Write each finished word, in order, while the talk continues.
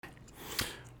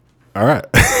All right.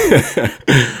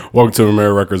 Welcome to the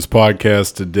Mary Records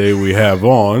podcast. Today we have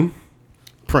on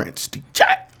Prince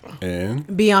DJ.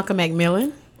 and Bianca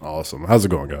McMillan. awesome. How's it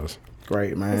going, guys?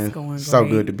 Great, man. It's going So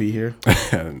great. good to be here.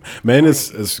 And man,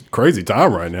 it's crazy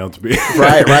time right now to be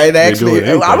Right. be Actually, doing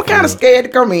anything I was for kind of real. scared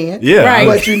to come in. Yeah, Right.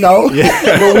 But you know,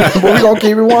 but we gonna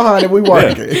keep it 100. We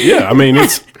working. Yeah, I mean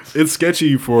it's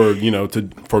sketchy for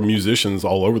for musicians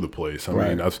all over the place. I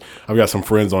mean, Right. I've got some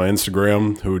friends on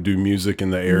Instagram who do music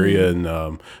in the area, and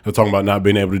they're talking about not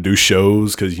being able to do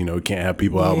shows because you can't have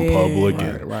people out in Yeah. public,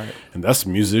 Right. and that's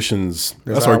musicians.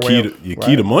 That's our our key way to of- key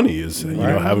right. to money is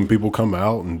Right. having people come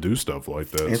out and do stuff like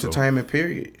that. So- Entertainment,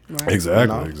 period.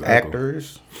 Exactly, You know, exactly.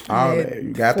 Actors, all that.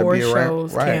 You got to Four be around.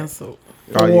 shows Right. canceled.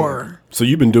 Oh, yeah. Or So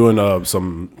you've been doing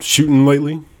some shooting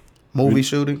lately? Movie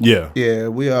shooting. Yeah. Yeah.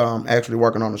 We actually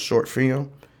working on a short film,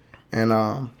 and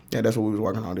that's what we was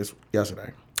working on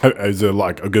yesterday. Is there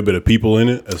like a good bit of people in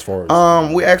it as far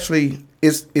as? We actually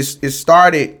it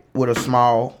started with a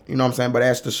small, you know what I'm saying, but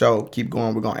as the show keep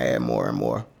going, we're gonna add more and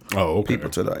more Oh, okay. people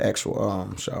to the actual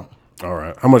show. All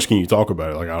right. How much can you talk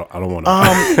about it? Like I don't want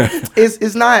to.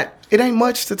 It's not. It ain't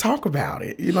much to talk about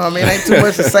it. You know what I mean? It ain't too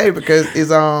much to say because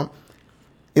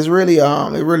it's really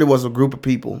it really was a group of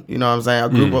people. You know what I'm saying? A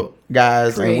group of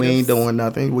guys, and we ain't Creatives. doing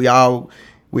nothing. We all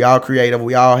creative.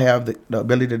 We all have the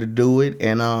ability to do it,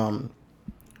 and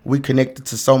we connected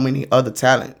to so many other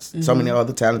talents, so many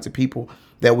other talented people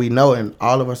that we know, and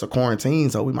all of us are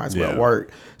quarantined, so we might as well Yeah. work.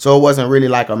 So it wasn't really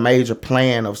like a major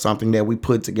plan of something that we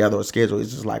put together or schedule. It's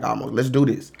just like almost let's do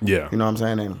this. Yeah. You know what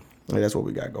I'm saying? And that's what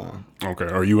we got going. Okay.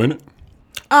 Are you in it?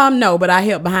 no, but I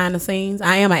help behind the scenes.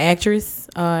 I am an actress.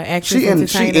 Actress She in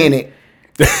entertainer. it.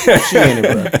 She in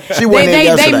it, bro. She went in They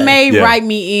yesterday. may Yeah. write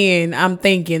me in. I'm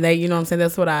thinking that, you know what I'm saying?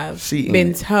 That's what I've She in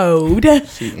been it. told. in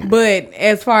it. But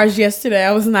as far as yesterday,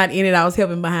 I was not in it. I was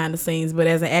helping behind the scenes. But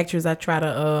as an actress, I try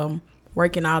to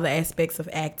work in all the aspects of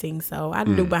acting. So I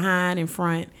do behind and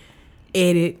front,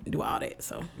 edit, do all that.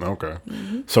 So Okay.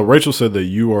 So Rachel said that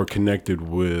you are connected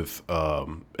with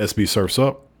SB Surfs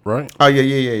Up, right? Oh yeah.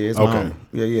 It's my Okay.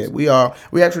 homie. Yeah.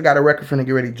 We actually got a record finna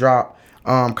get ready to drop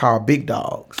called Big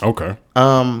Dogs. Okay.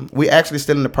 We actually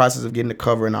still in the process of getting the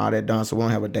cover and all that done, so we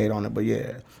don't have a date on it. But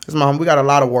yeah, it's my homie. We got a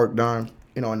lot of work done,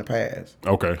 in the past.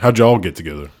 Okay. How'd y'all get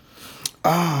together?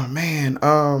 Oh man,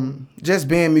 just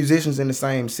being musicians in the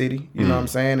same city, you know what I'm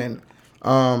saying,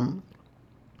 and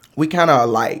we kind of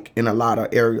alike in a lot of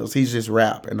areas. He's just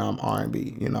rap and I'm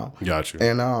R&B, Got you.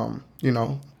 and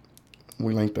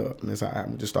we linked up and that's how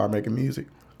we just started making music.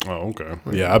 Oh, okay.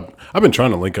 Yeah, I've been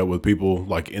trying to link up with people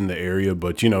like in the area,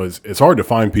 but it's hard to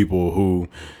find people who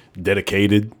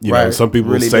dedicated. You know, Right. some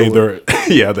people Really say do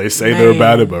they're they say they're Man.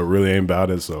 about it, but really ain't about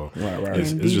it. So Right.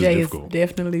 it's, and it's just DJ is difficult.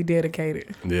 definitely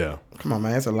dedicated. Yeah. Come on,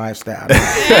 man, it's a lifestyle.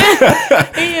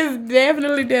 He is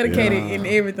definitely dedicated in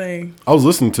everything. I was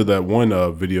listening to that one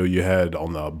video you had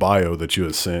on the bio that you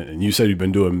had sent, and you said you've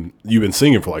been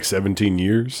singing for like 17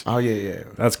 years. Oh yeah.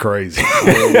 That's crazy.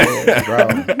 Yeah, bro.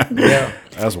 Yeah.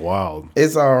 That's wild.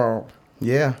 It's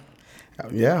yeah,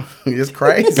 it's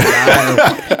crazy.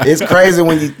 It's crazy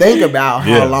when you think about how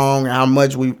Yeah. long, how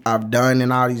much I've done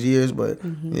in all these years. But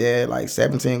yeah, like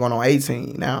 17 going on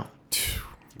 18 now.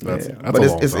 That's Yeah. that's But a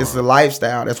it's long it's, time. it's a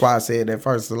lifestyle. That's why I said at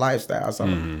first it's a lifestyle. So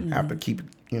I have to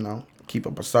keep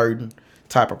up a certain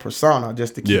type of persona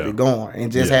just to keep Yeah. it going.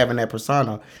 And just Yeah. having that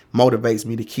persona motivates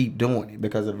me to keep doing it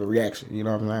because of the reaction. You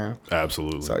know what I'm saying?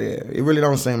 Absolutely. So yeah, it really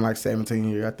don't seem like 17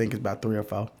 years. I think it's about 3 or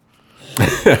 4.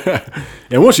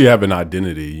 And once you have an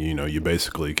identity, you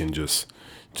basically can just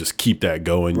keep that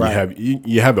going. Right.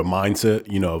 You have a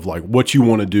mindset, of like what you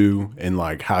want to do and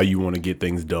like how you want to get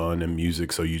things done in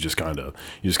music. So you just kind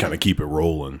of keep it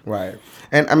rolling. Right.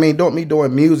 And I mean,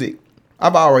 doing music,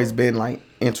 I've always been like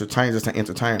just an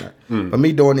entertainer. But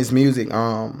me doing this music,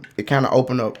 it kind of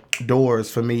opened up doors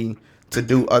for me to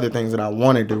do other things that I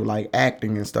want to do, like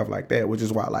acting and stuff like that, which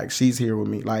is why like she's here with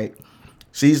me. Like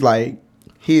she's like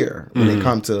here when it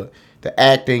comes to the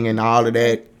acting and all of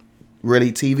that,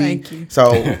 really TV. Thank you.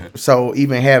 So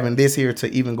even having this here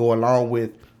to even go along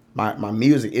with my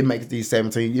music, it makes these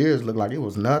 17 years look like it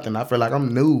was nothing. I feel like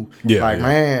I'm new. Yeah, Like, yeah.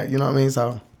 man, you know what I mean?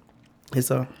 So it's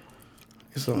a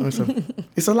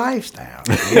lifestyle.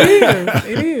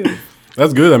 It is.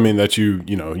 That's good. I mean, that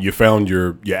you found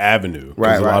your avenue. 'Cause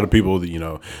Right, A right. lot of people that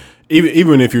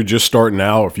even if you're just starting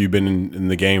out, or if you've been in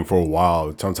the game for a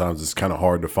while, sometimes it's kind of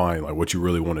hard to find like what you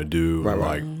really want to do, Right, or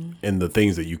right. like and the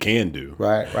things that you can do.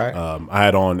 Right. I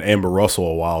had on Amber Russell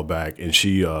a while back, and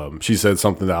she said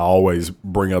something that I always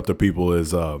bring up to people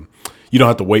is you don't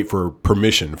have to wait for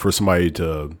permission for somebody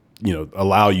to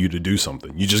allow you to do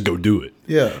something. You just go do it.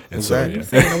 Yeah, And exactly.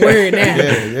 so, yeah. Saying a word now.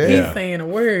 Yeah. He's saying a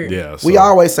word. Yeah. We so-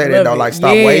 always say that Love though, it. like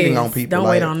stop Yes. waiting on people. Don't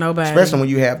like, wait on nobody. especially when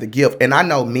you have the gift. And I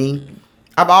know me,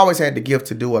 I've always had the gift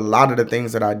to do a lot of the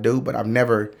things that I do, but I've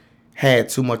never had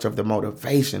too much of the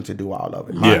motivation to do all of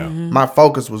it. My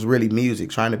focus was really music,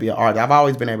 trying to be an artist. I've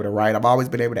always been able to write. I've always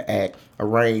been able to act,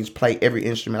 arrange, play every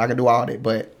instrument. I can do all that,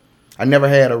 but I never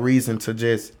had a reason to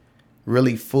just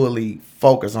really fully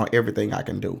focus on everything I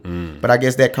can do. But I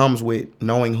guess that comes with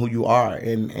knowing who you are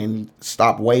and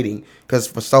stop waiting. Because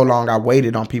for so long I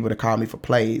waited on people to call me for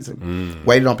plays and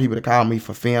waited on people to call me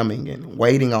for filming and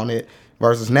waiting on it.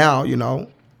 Versus now,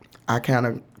 I kind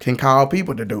of can call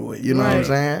people to do it. You know what I'm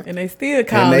saying? And they still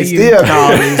call And they you. still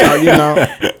call me. So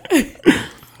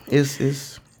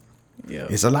it's Yeah.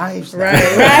 it's a lifestyle. Right.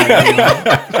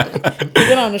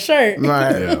 Get on the shirt.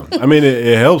 Right. Yeah. I mean,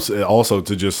 it helps also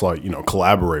to just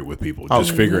collaborate with people,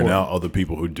 just figuring sure. out other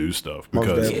people who do stuff. Most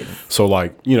Because definitely. so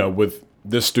with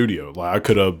this studio, I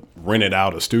could have rented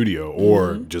out a studio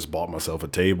or just bought myself a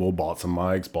table, bought some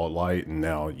mics, bought light, and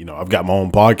now I've got my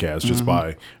own podcast just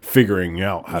by figuring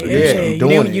out how to do Yeah, stuff. you doing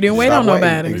didn't- it. you didn't wait Stop on waiting.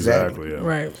 nobody. Exactly. Yeah.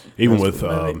 Right. Even with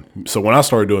love so when I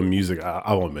started doing music, I've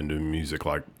only been doing music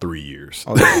like 3 years.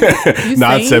 You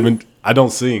Not sing? 7. I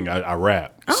don't sing. I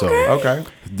rap. So Okay.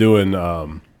 doing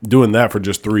that for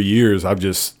just 3 years, I've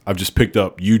just picked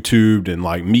up YouTube and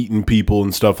meeting people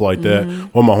and stuff like that.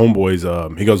 One of my homeboys,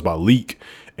 he goes by Leak,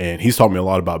 and he's taught me a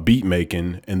lot about beat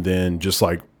making, and then just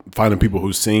finding people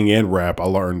who sing and rap. I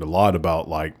learned a lot about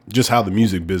just how the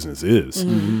music business is,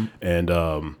 and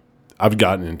I've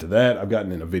gotten into that. I've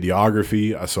gotten into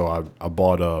videography. I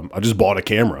just bought a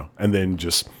camera and then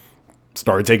just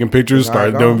started taking pictures,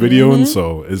 started doing video, and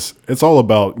so it's all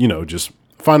about just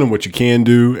finding what you can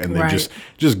do and then Right.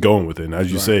 just going with it. And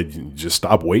as you said, you just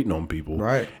stop waiting on people.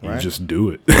 Right, You right. just do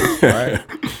it. Right.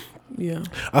 Yeah.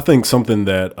 I think something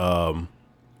that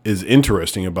is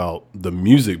interesting about the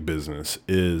music business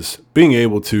is being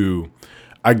able to,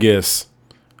 I guess,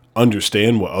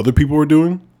 understand what other people are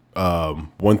doing.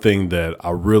 One thing that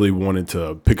I really wanted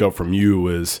to pick up from you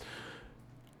is,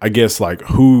 I guess,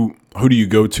 who do you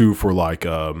go to for I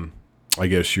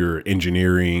guess your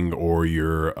engineering or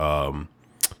your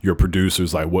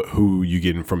producers, who you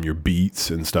getting from your beats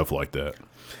and stuff like that?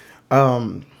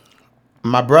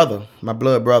 My brother, my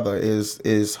blood brother,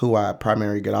 is who I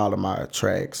primarily get all of my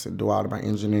tracks and do all of my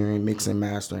engineering, mixing,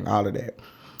 mastering, all of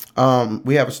that.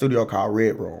 We have a studio called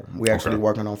Red Room. We actually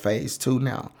working on phase 2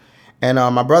 now. And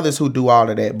my brothers who do all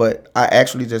of that, but I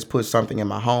actually just put something in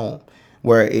my home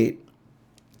where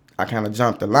I kind of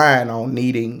jumped the line on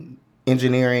needing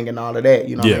engineering and all of that.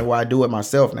 You know what I mean? Where I do it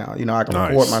myself now. I can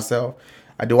record myself.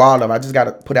 I do all of it. I just got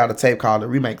to put out a tape called the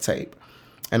Remake Tape.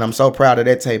 And I'm so proud of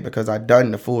that tape because I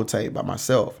done the full tape by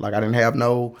myself. I didn't have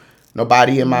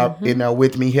nobody in there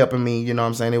with me helping me. You know what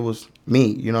I'm saying? It was me.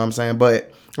 You know what I'm saying?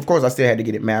 But of course, I still had to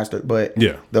get it mastered. But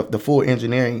the full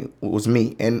engineering was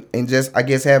me. And just I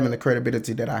guess having the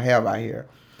credibility that I have out here,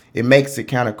 it makes it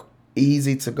kind of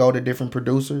easy to go to different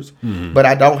producers. But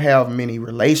I don't have many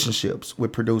relationships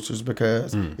with producers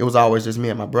because it was always just me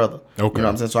and my brother. Okay. You know what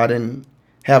I'm saying? So I didn't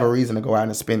have a reason to go out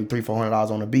and spend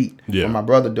 $300-$400 on a beat. Yeah. When my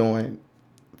brother doing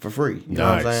for free. You know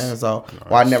what I'm Nice. saying? So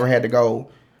I never had to go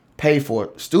pay for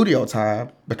studio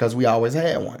time because we always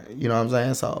had one. You know what I'm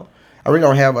saying? So I really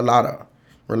don't have a lot of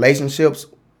relationships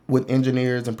with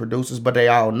engineers and producers, but they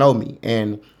all know me.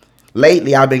 And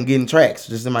lately I've been getting tracks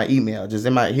just in my email, just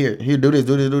in my here, do this.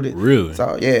 Really?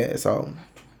 So yeah, so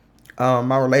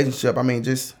my relationship, I mean,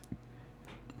 just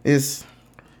it's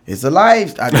a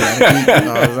life I gotta keep, you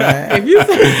know what I'm saying? If you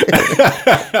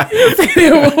say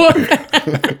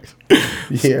it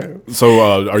Yeah.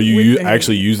 So are you With the-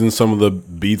 actually using some of the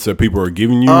beats that people are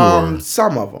giving you? or?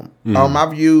 Some of them.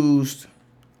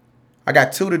 I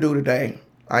got 2 to do today.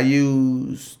 I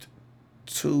used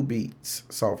 2 beats,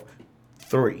 so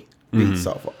 3 beats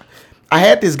so far. I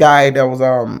had this guy that was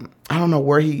I don't know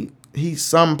where he's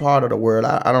some part of the world.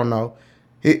 I don't know.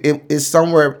 It's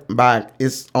somewhere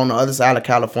it's on the other side of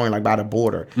California, by the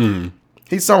border.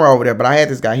 He's somewhere over there. But I had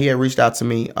this guy. He had reached out to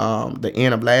me the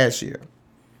end of last year.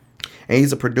 And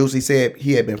he's a producer. He said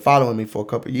he had been following me for a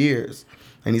couple of years.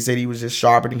 And he said he was just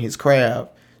sharpening his craft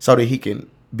so that he can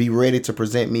be ready to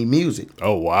present me music.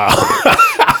 Oh, wow.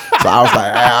 So I was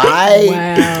like, all right. Wow.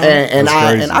 And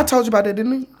That's crazy. I told you about that,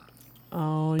 didn't I?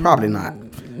 Oh, Probably not.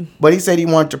 But he said he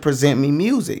wanted to present me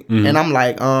music. And I'm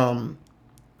like, all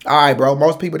right, bro.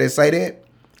 Most people that say that,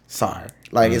 sorry.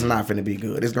 It's not finna be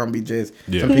good. It's gonna be just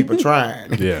some people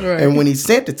trying. Yeah. Right. And when he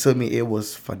sent it to me, it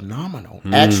was phenomenal.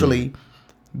 Actually,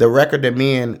 The record that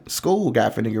me and School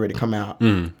got finna get ready to come out,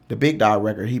 the Big Dog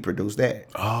record, he produced that.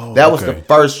 Oh, that was the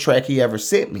first track he ever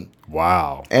sent me.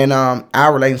 Wow. And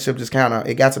our relationship just kind of,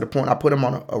 it got to the point I put him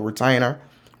on a retainer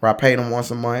where I paid him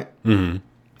once a month, and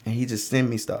he just sent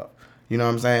me stuff. You know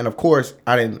what I'm saying? Of course,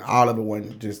 all of it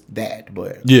wasn't just that,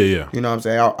 but Yeah. you know what I'm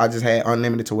saying? I just had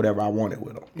unlimited to whatever I wanted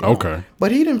with him. You know? Okay.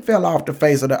 But he didn't fell off the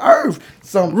face of the earth.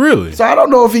 Really? So I don't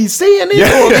know if he's seeing it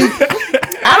or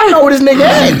if I don't know what this nigga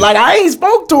at. Like, I ain't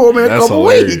spoke to him in a couple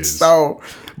weeks. So,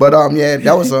 but yeah,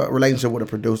 that was a relationship with a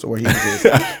producer where he was just,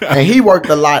 and he worked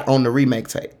a lot on the remake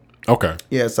tape. Okay.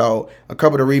 Yeah, so a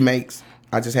couple of the remakes,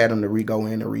 I just had him to go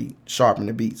in and re-sharpen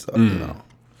the beats up, you know.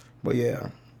 But yeah.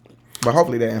 But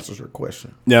hopefully that answers your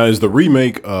question. Now, is the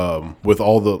remake with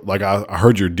all the, like, I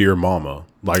heard your Dear Mama.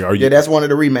 Like, are you? Yeah, that's one of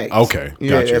the remakes. Okay.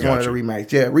 Yeah, that's one of the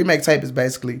remakes. Yeah, remake tape is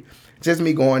basically just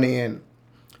me going in,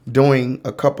 doing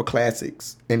a couple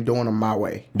classics and doing them my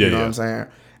way. You know what I'm saying?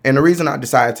 And the reason I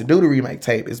decided to do the remake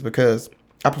tape is because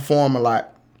I perform a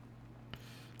lot.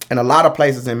 And a lot of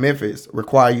places in Memphis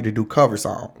require you to do cover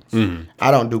songs.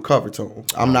 I don't do cover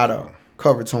tunes. I'm not a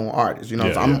cover tune artist. You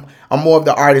know, I'm more of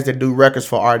the artist that do records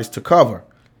for artists to cover.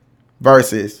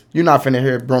 Versus, you're not finna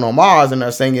hear Bruno Mars and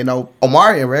they're singing no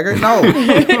Omarion record. No,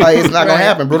 like it's not gonna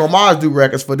happen. Bruno Mars do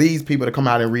records for these people to come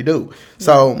out and redo.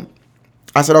 So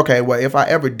I said, okay, well, if I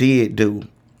ever did do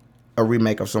a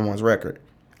remake of someone's record,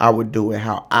 I would do it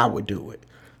how I would do it.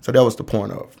 So that was the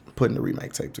point of putting the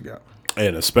remake tape together.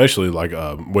 And especially like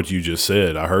what you just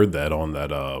said, I heard that on that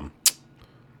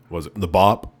was it the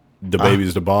Bop? The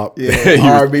Baby's the Bop.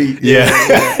 Yeah, R&B. Yeah.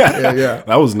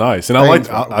 That was nice, and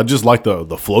I just like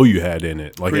the flow you had in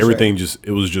it. Like Appreciate everything,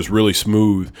 it was just really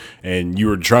smooth, and you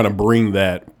were trying to bring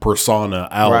that persona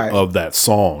out of that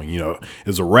song. You know,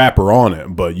 as a rapper on it,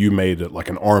 but you made it like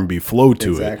an R&B flow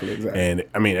to it. Exactly. And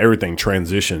I mean, everything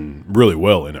transitioned really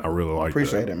well, and I really like.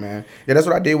 Appreciate it, man. Yeah, that's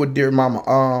what I did with Dear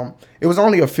Mama. It was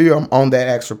only a few on that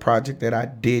extra project that I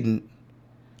didn't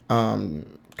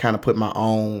kind of put my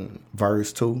own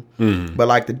verse to, but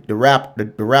like the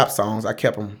rap songs, I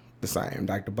kept them the same,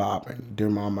 like the Bop and Dear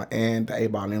Mama and the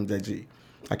A-Ball and MJG.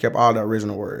 I kept all the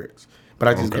original words, but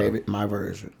I just gave it my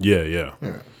version. Yeah.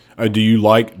 Do you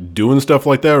like doing stuff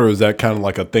like that, or is that kind of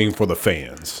like a thing for the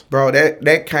fans? Bro,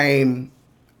 that came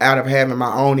out of having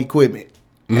my own equipment,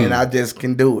 and I just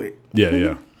can do it.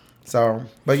 Yeah. So,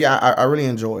 but yeah, I really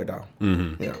enjoy it though.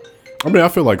 Yeah. I mean, I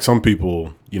feel like some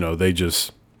people, they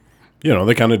just.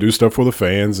 They kind of do stuff for the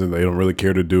fans and they don't really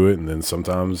care to do it. And then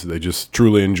sometimes they just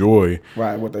truly enjoy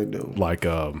what they do. Like,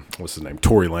 what's his name?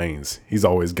 Tory Lanez. He's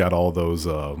always got all those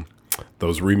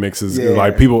remixes. Yeah.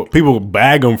 Like people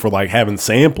bag him for like having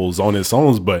samples on his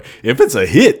songs. But if it's a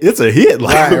hit, it's a hit.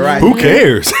 Like, who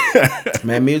cares?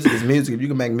 Man, music is music. If you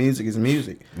can make music, it's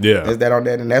music. Yeah. There's that on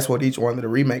that. And that's what each one of the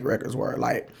remake records were.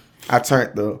 Like, I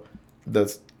turned the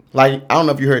like, I don't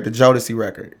know if you heard the Jodeci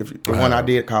record. The one I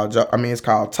did it's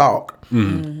called Talk.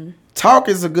 Talk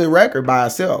is a good record by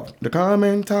itself. To come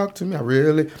and talk to me,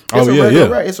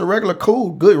 it's a regular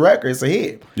cool, good record. It's a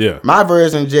hit. Yeah. My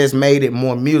version just made it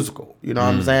more musical. You know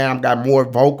what I'm saying? I've got more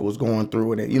vocals going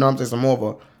through it. You know what I'm saying? It's more of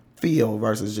a feel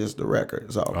versus just the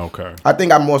record. So okay. I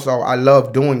think I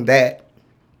love doing that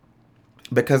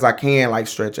because I can like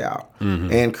stretch out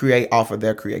and create off of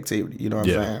their creativity. You know what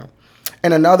I'm saying?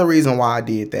 And another reason why I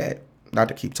did that, not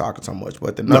to keep talking so much,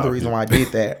 but another reason why I did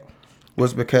that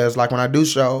was because, like, when I do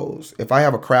shows, if I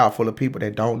have a crowd full of people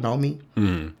that don't know me,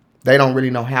 they don't really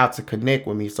know how to connect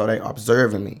with me, so they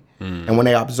observing me. And when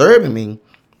they observing me,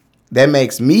 that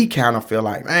makes me kind of feel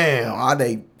like, man, are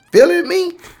they feeling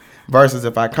me? Versus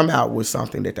if I come out with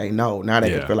something that they know, now they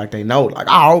can feel like they know, like,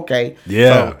 oh, okay.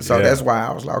 Yeah. So that's why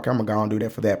I was like, okay, I'm going to go and do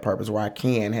that for that purpose where I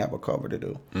can have a cover to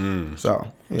do. So,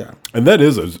 yeah. And that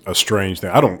is a strange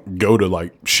thing. I don't go to,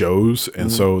 like, shows.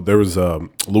 And so there was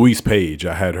Louise Page.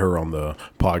 I had her on the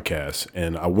podcast.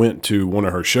 And I went to one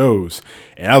of her shows.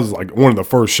 And I was, like, one of the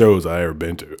first shows I ever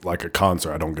been to. Like a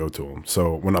concert. I don't go to them.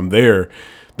 So when I'm there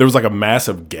was, like, a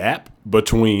massive gap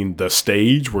between the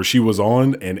stage where she was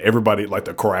on and everybody, like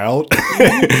the crowd.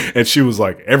 And she was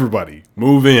like, everybody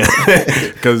move in.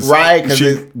 Because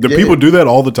people do that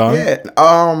all the time?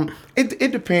 Yeah.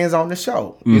 It depends on the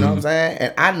show. You know what I'm saying?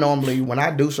 And I normally, when I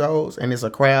do shows and it's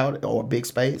a crowd or a big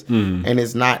space and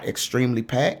it's not extremely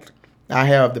packed, I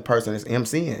have the person that's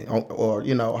emceeing or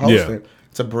hosting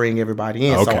to bring everybody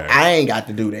in. Okay. So I ain't got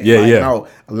to do that. No,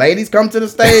 ladies come to the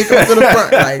stage, come to the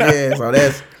front. So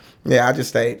that's, I just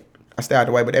stay out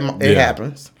the way, but it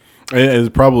happens. And it's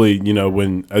probably,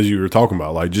 when, as you were talking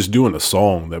about, like just doing a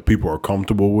song that people are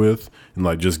comfortable with and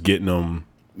like just getting them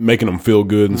making them feel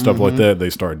good and stuff like that, they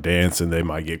start dancing. They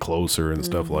might get closer and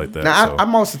stuff like that. Now, I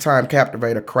most of the time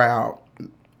captivate a crowd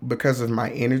because of my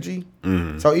energy.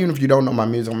 So even if you don't know my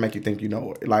music, I'll make you think you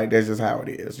know it. Like, that's just how it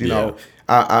is. You know,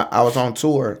 I was on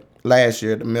tour last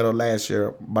year, the middle of last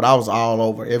year, but I was all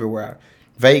over, everywhere.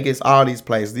 Vegas, all these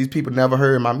places. These people never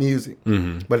heard my music.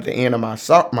 But at the end of my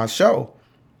show,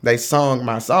 they sung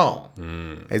my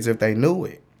song as if they knew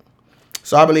it.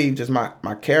 So I believe just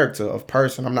my character of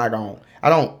person, I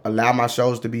don't allow my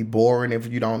shows to be boring if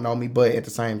you don't know me, but at the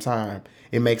same time,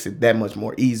 it makes it that much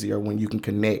more easier when you can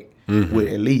connect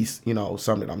with at least, you know,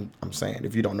 something I'm saying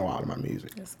if you don't know all of my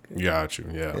music. That's good. Got you.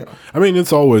 Yeah. I mean,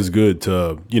 it's always good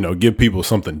to, you know, give people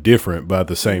something different, but at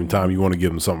the same time, you want to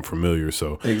give them something familiar.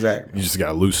 So Exactly. you just got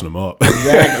to loosen them up.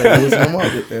 Exactly. Loosen them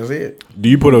up. That's it. Do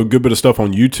you put a good bit of stuff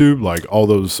on YouTube? Like all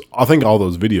those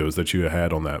videos that you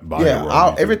had on that bio. Yeah. were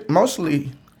on YouTube.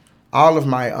 Mostly all of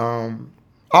my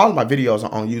videos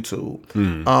are on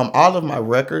YouTube. All of my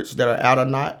records that are out are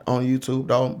not on YouTube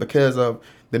though, because of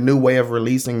the new way of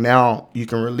releasing. Now you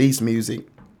can release music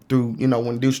through, you know,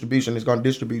 when distribution is going to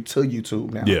distribute to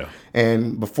YouTube now. Yeah.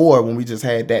 And before, when we just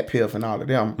had that Piff and all of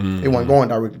them, it wasn't going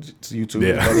directly to YouTube.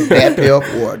 Yeah. It was that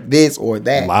Piff or this or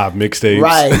that. Live mixtapes.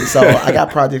 Right. So I got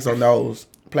projects on those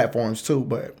platforms too,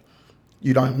 but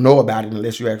you don't know about it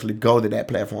unless you actually go to that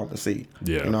platform to see.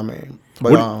 Yeah. You know what I mean?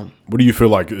 But What do you feel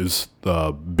like is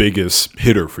the biggest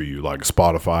hitter for you? Like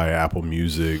Spotify, Apple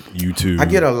Music, YouTube? I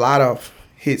get a lot of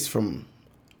hits from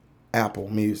Apple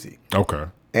Music. Okay.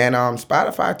 And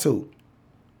Spotify too.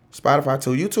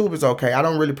 YouTube is okay. I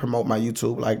don't really promote my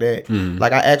YouTube like that.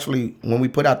 Like I actually, when we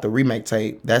put out the remake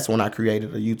tape, that's when I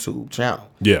created a YouTube channel.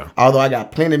 Yeah. Although I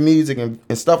got plenty of music and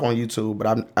stuff on YouTube,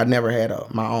 but I never had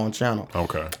my own channel.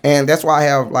 Okay. And that's why I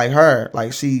have like her,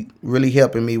 like she really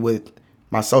helping me with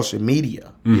my social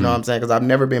media. You know what I'm saying? Because I've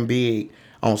never been big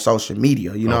on social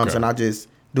media. You know what I'm saying? I just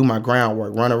do my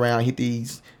groundwork, run around, hit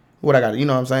these, what I got, you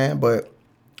know what I'm saying? But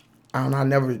I don't know, I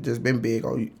never just been big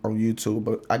on YouTube,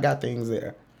 but I got things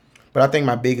there. But I think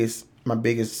my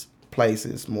biggest place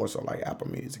is more so like Apple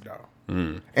Music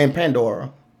though. And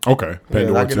Pandora. Okay.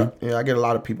 Pandora too. I get a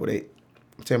lot of people that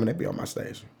tell me they be on my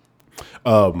station.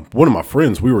 One of my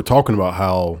friends, we were talking about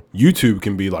how YouTube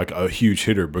can be like a huge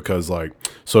hitter because like,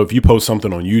 so if you post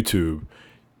something on YouTube,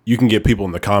 you can get people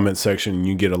in the comment section and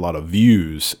you get a lot of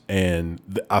views. And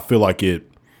I feel like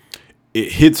it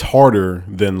hits harder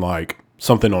than like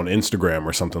something on Instagram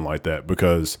or something like that,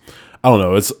 because I don't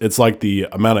know, it's like the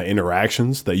amount of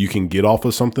interactions that you can get off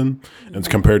of something and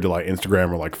compared to like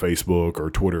Instagram or like Facebook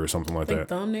or Twitter or something like that.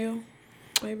 Thumbnail,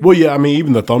 maybe? Well, yeah, I mean,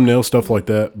 even the thumbnail stuff like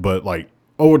that, but like,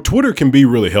 Twitter can be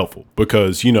really helpful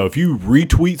because, you know, if you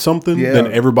retweet something,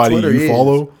 then everybody Twitter you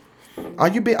follow. I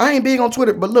ain't big on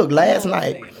Twitter, but look, last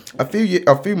night, a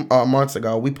few months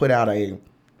ago, we put out a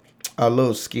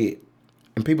little skit,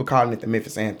 and people calling it the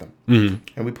Memphis Anthem, and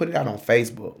we put it out on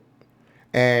Facebook,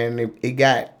 and it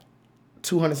got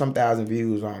 200-some thousand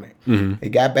views on it. It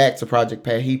got back to Project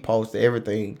Pat. He posted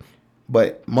everything,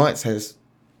 but months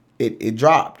it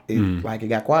dropped. Like it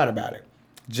got quiet about it.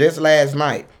 Just last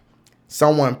night,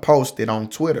 someone posted on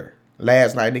Twitter.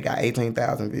 Last night, they got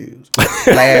 18,000 views.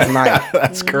 Last night.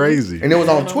 That's crazy. And it was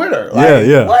on Twitter. Like,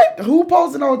 yeah. What? Who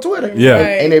posted on Twitter? Yeah.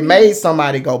 Right. And it made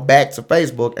somebody go back to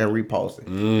Facebook and repost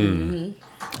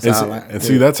it.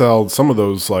 See, that's how some of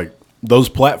those like those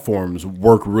platforms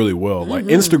work really well. Like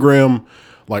Instagram,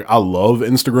 like I love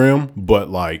Instagram, but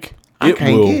like I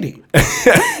can't get it.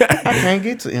 I can't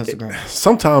get to Instagram.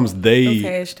 Sometimes Those they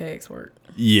hashtags work.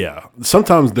 Yeah,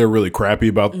 sometimes they're really crappy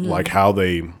about like how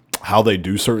they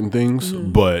do certain things,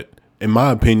 but in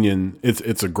my opinion,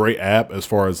 it's a great app as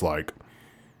far as like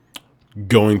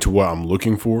going to what I'm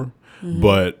looking for.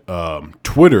 But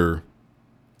Twitter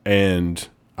and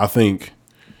I think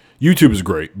YouTube is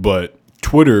great, but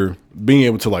Twitter being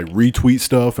able to like retweet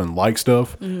stuff and like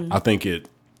stuff, I think it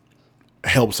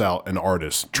helps out an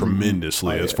artist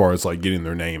tremendously as far as like getting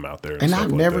their name out there. And stuff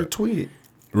I've like never that. tweeted.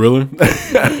 Really?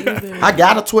 I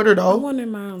got a Twitter I though. wonder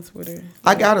mine on Twitter.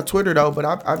 I got a Twitter though, but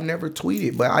I've never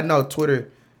tweeted. But I know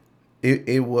Twitter,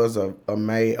 it was a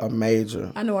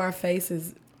major. I know our face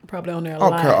is probably on there a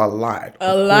Okay, lot. a lot.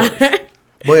 A lot.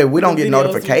 But we don't get Videos we do.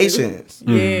 notifications.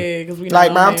 Yeah, because we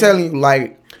Like, not man, on I'm there. telling you,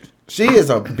 like, she is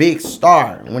a big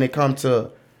star when it comes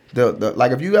to the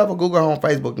like, if you ever Google her on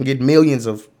Facebook and get millions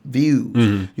of views,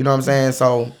 you know what I'm saying?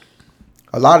 So,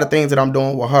 a lot of things that I'm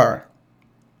doing with her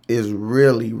is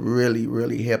really, really,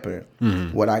 really helping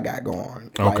what I got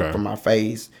going. Like, Okay. from my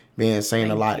face, being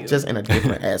seen a lot, you. just in a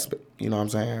different aspect, you know what I'm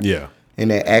saying? Yeah. in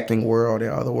that acting world,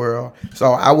 that other world.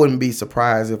 So I wouldn't be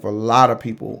surprised if a lot of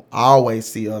people always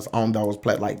see us on those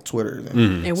like Twitter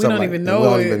and we stuff don't like even that. know We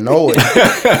don't it. even know it.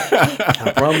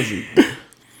 I promise you.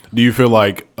 Do you feel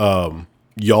like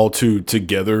y'all two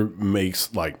together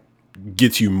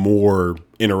gets you more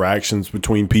interactions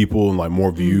between people and like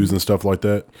more views and stuff like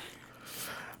that?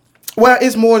 Well,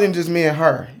 it's more than just me and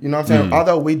her. You know what I'm saying?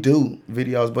 Although we do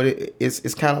videos, but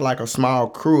it's kind of like a small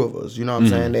crew of us. You know what I'm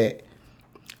saying? That,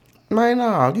 man,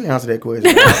 no, you answer that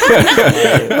question.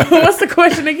 What's the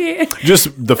question again? Just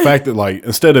the fact that like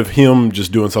instead of him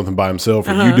just doing something by himself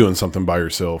or you doing something by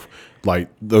yourself, like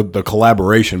the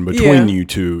collaboration between you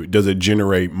two, does it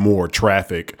generate more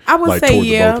traffic? I would say towards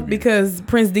the both of you? because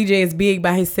Prince DJ is big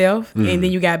by himself, and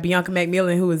then you got Bianca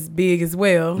McMillan who is big as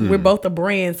well. We're both a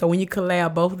brand, so when you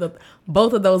collab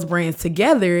both of those brands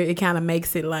together, it kind of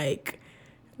makes it like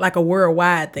a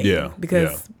worldwide thing. Yeah,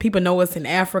 because people know us in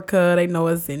Africa, they know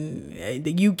us in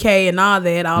the UK and all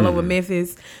that, all over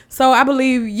Memphis. So I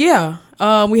believe,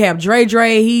 we have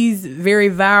Dre. He's very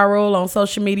viral on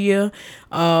social media.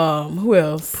 Who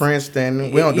else?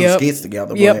 Princeton. We don't do skits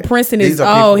together. Yep, but Princeton these is.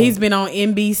 are people- He's been on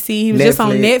NBC. He was just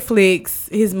on Netflix.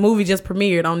 His movie just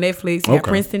premiered on Netflix. You got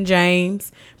Princeton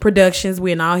James Productions.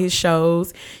 We in all his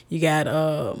shows. You got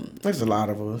There's a lot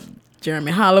of us.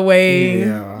 Jeremy Holloway.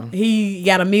 Yeah. He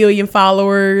got 1 million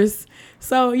followers.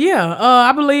 So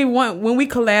I believe when we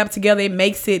collab together, it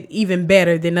makes it even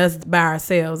better than us by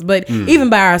ourselves. But even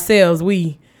by ourselves,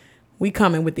 we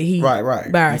coming with the heat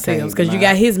Right. by ourselves, because you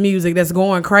got his music that's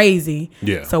going crazy.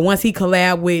 Yeah. So once he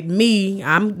collab with me,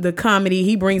 I'm the comedy.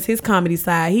 He brings his comedy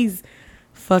side. He's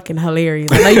fucking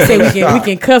hilarious. I know you say we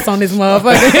can cuss on this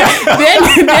motherfucker.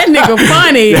 that nigga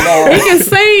funny. He can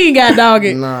sing, god dog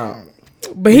it. No.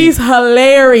 But he's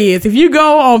hilarious. If you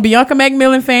go on Bianca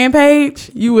McMillan fan page,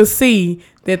 you will see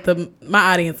that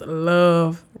my audience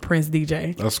love Prince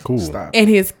DJ That's cool. Stop. and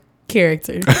his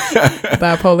character,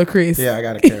 Bipolar Chris. Yeah, I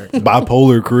got a character.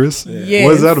 Bipolar Chris? Yes.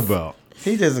 What is that about?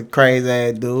 He just a crazy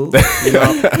ass dude. You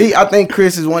know, I think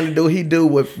Chris is one to do. He do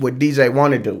what DJ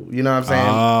want to do. You know what I'm saying?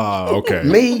 Ah, okay.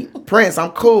 Me, Prince, I'm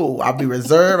cool. I'll be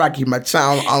reserved. I keep my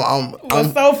child.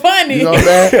 What's so funny? You know what I'm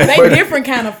saying? They But- different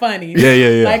kind of funny.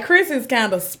 Yeah. Like Chris is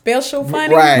kind of special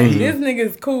funny. Right. This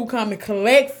nigga's cool, come and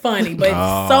collect funny, but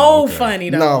okay. funny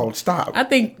though. No, stop. I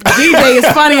think DJ is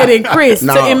funnier than Chris,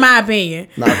 No. in my opinion.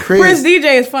 No, Chris- Prince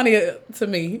DJ is funnier to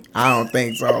me. I don't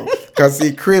think so. Cause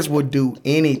see, Chris would do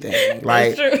anything.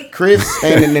 Like true. Chris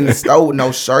standing in the store with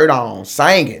no shirt on,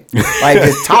 singing, like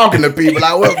just talking to people.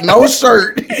 Like, well, no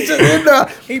shirt. He just in there.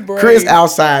 He brave. Chris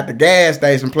outside the gas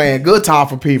station playing guitar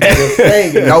for people, just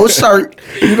singing, no shirt.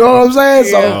 You know what I'm saying?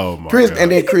 Yeah. So Oh, my Chris, God.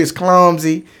 and then Chris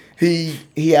clumsy. He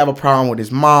have a problem with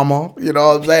his mama. You know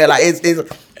what I'm saying? Like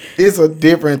it's a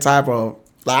different type of.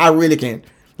 Like I really can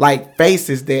like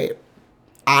faces that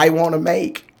I want to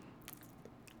make.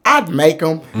 I'd make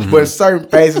them, Mm-hmm. but certain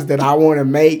faces that I want to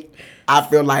make, I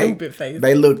feel like Stupid face.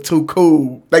 they look too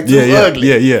cool. They too Yeah,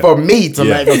 ugly yeah. for me to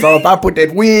Yeah. make them. So if I put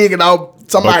that wig and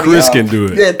somebody Chris else, can do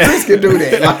it. Yeah, Chris can do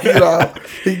that. Like, you know,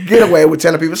 he get away with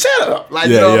telling people, shut up. Like,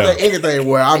 you Yeah, know what yeah. I'm saying? Anything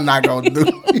where I'm not going to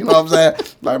do. You know what I'm saying?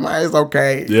 Like, man, it's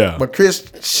okay. Yeah. But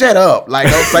Chris, shut up. Like,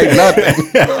 don't say nothing.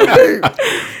 You know what I mean?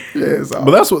 Yeah, so.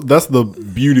 But that's the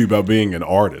beauty about being an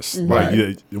artist. Like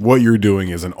Right. what you're doing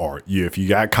is an art. If you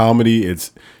got comedy,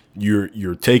 it's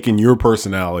you're taking your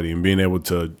personality and being able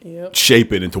to Yep.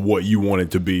 shape it into what you want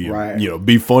it to be. Right. And,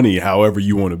 be funny however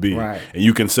you want to be. Right. And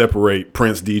you can separate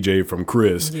Prince DJ from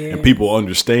Chris, Yeah. and people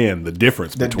understand the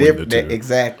difference between the two.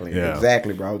 Exactly. Yeah.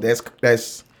 Exactly, bro. That's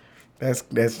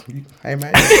hey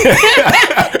man.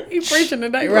 He preaching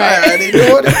today, Right, right? they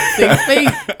doing it. 6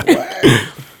 feet.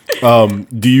 Have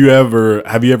you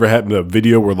ever had a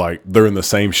video where like they're in the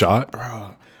same shot?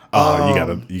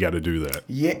 You gotta do that.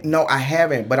 Yeah, no, I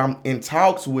haven't, but I'm in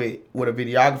talks with a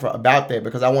videographer about that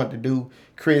because I want to do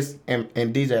Chris and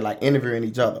DJ like interviewing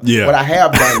each other. Yeah. What I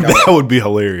have done though, That would be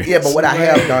hilarious. yeah, but what I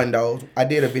have done though, I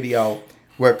did a video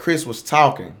where Chris was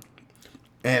talking.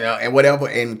 And whatever,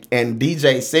 and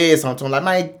DJ said something to him like,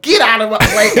 man, get out of the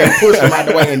way, and push him out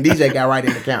the way, and DJ got right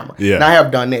in the camera. Yeah. And I have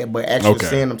done that, but actually Okay.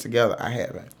 seeing them together, I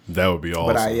haven't. That would be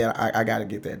awesome. But I got to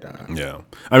get that done. Yeah,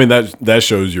 I mean that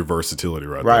shows your versatility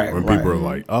right Right, there. When right. people are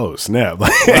like, "Oh snap!"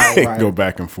 Like right. go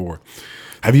back and forth.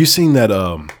 Have you seen that?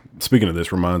 Speaking of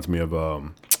this, reminds me of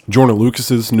Jordan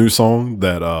Lucas's new song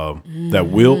that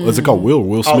Will. Is it called Will?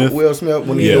 Will Oh, Smith. Will Smith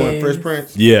when he's Yeah. doing Fresh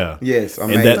Prince. Yeah. Yes,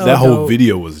 And amazing. that whole dope.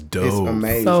 video was dope. It's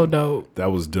amazing. So dope.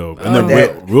 That was dope. And then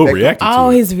that- Will that- reacted All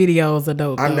to it. his videos are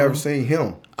dope. I've though. never seen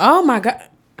him. Oh my god.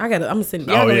 I'm gonna send.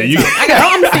 Oh, yeah, you- I'm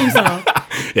gonna send you some.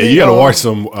 Yeah, you gotta watch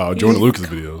some Jordan Lucas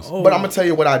videos. But I'm gonna tell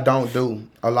you what I don't do.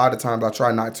 A lot of times I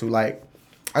try not to. Like,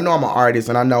 I know I'm an artist,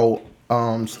 and I know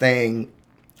staying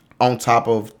on top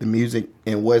of the music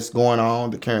and what's going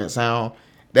on, the current sound.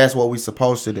 That's what we're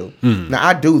supposed to do. Now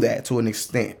I do that to an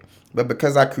extent, but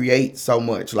because I create so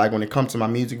much, like when it comes to my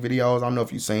music videos, I don't know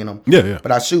if you've seen them. Yeah.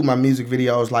 But I shoot my music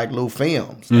videos like little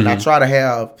films, and I try to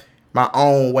have my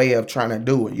own way of trying to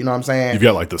do it. You know what I'm saying? You've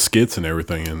got like the skits and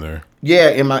everything in there. Yeah,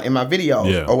 in my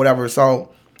videos Yeah. or whatever.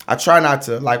 So I try not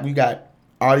to, like, we got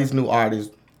all these new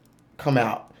artists come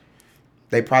out.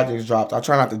 They projects dropped. I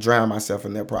try not to drown myself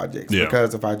in their projects. Yeah.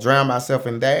 Because if I drown myself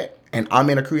in that and I'm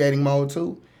in a creating mode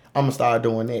too, I'm gonna start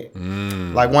doing that.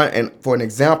 Like for an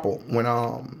example, when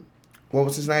what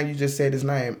was his name? You just said his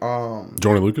name.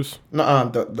 Jordan Lucas?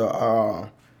 No,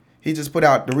 he just put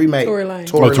out the remake. Tory Lanez.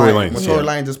 Tory Lanez, When yeah. Tory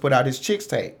Lanez just put out his Chicks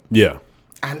tape. Yeah.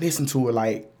 I listened to it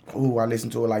like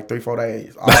 3-4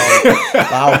 days.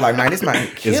 I was like, man, this might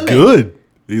be killing. It's good.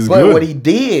 He's But good. what he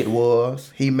did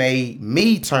was he made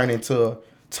me turn into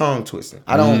tongue twisting.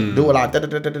 I don't do it like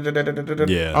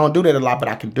Yeah. I don't do that a lot, but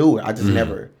I can do it. I just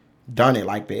never done it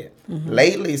like that.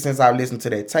 Lately, since I listened to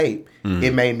that tape,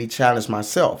 it made me challenge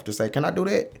myself to say, can I do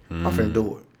that? I'm finna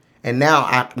do it. And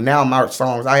now my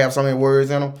songs, I have so many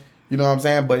words in them. You know what I'm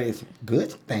saying? But it's a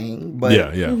good thing. But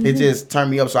Yeah. it just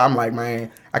turned me up. So I'm like,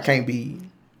 man, I can't be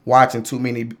watching too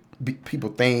many people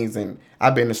things, and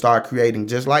I've been to start creating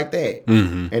just like that.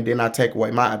 And then I take away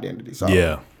my identity. So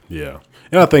Yeah.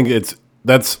 And I think it's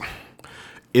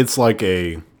like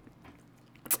a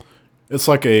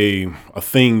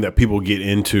thing that people get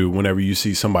into whenever you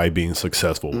see somebody being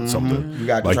successful with something. You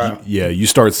got to Like, try. you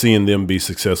start seeing them be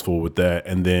successful with that,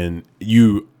 and then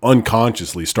you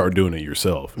unconsciously start doing it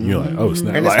yourself. And you're like, oh,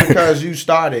 snap. And it's Like, because you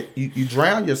started, you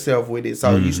drown yourself with it.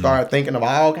 So you start thinking of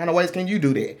all kind of ways can you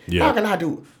do that? Yeah. How can I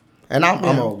do it? And I'm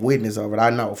a witness of it. I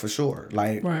know for sure.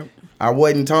 Like, Right.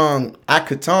 I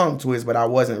could tongue twist, but I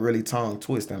wasn't really tongue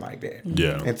twisting like that.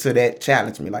 Yeah. Until that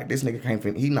challenged me. Like, this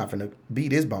nigga he not finna beat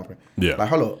this bumper. Yeah. Like,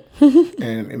 hold up.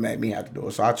 And it made me have to do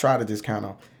it. So I try to just kind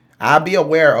of, I'll be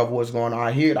aware of what's going on.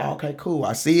 I hear it. Okay, cool.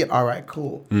 I see it. All right,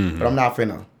 cool. But I'm not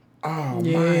finna, oh,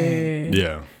 man.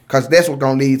 yeah. Because that's what's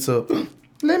going to lead to,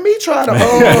 let me try to,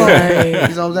 Right.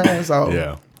 you know what I'm saying? So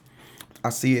Yeah. I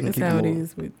see it and That's keep how it moving.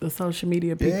 is with the social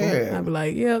media people. Yeah. I be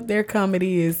like, yep, their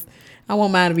comedy is. I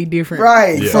want mine to be different.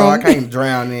 Right. Yeah. So I can't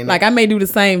drown in Like, I may do the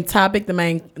same topic,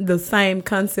 the same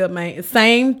concept,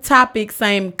 same topic,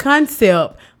 same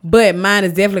concept, but mine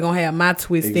is definitely gonna have my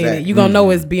twist in it. Exactly. You gonna know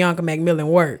it's Bianca McMillan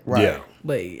work. Right. Yeah.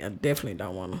 But I definitely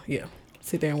don't wanna,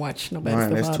 sit there and watch nobody Man,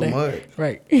 stuff that's all too day. much.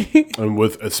 Right. And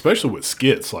especially with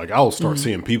skits, like I'll start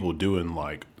seeing people doing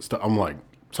like stuff. I'm like,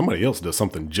 somebody else does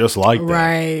something just like that.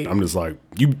 Right. I'm just like,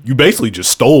 you basically just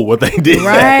stole what they did.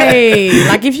 Right.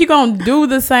 Like, if you're gonna do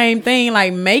the same thing,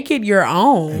 like, make it your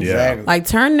own. Yeah. Exactly. Like,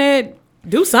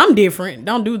 do something different.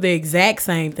 Don't do the exact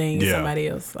same thing as Yeah. somebody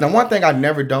else. Now, one thing I've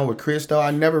never done with Chris, though,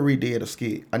 I never redid a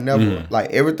skit. I never,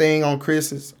 like, everything on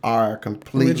Chris's are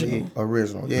completely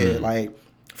original. Yeah, like,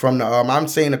 from the, I'm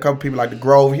seeing a couple people like the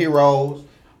Grove Heroes.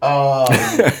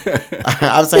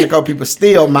 I've seen a couple people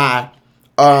steal my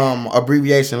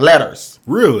abbreviation letters.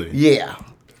 Really? Yeah.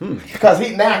 Because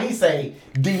he say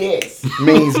DS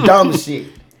means dumb shit.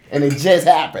 And it just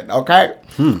happened, okay?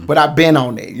 But I've been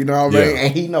on it, you know what I mean? Yeah.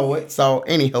 And he know it. So,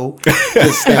 anywho,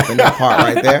 just stepping that part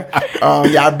right there.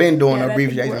 I've been doing Yeah, that'd be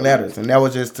abbreviation gross. letters. And that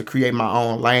was just to create my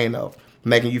own lane of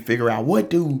making you figure out what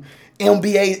do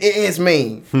MBAs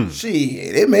mean. Shit,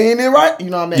 it mean it right.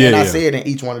 You know what I mean? Yeah, and I yeah. say it in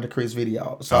each one of the Chris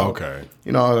videos. So, Okay.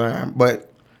 you know what I'm saying?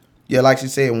 But, yeah, like she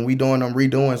said, when we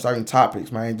redoing certain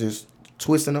topics, man, just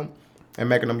twisting them and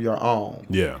making them your own.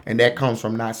 Yeah. And that comes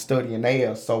from not studying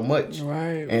theirs so much.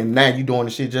 Right. And now you doing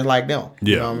the shit just like them.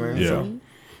 Yeah. You know what I mean? Yeah. So,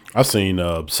 I've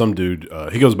seen some dude,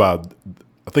 he goes by,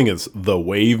 I think it's The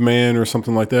Wave Man or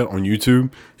something like that on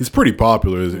YouTube. He's pretty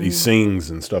popular. He sings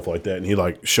and stuff like that. And he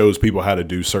like shows people how to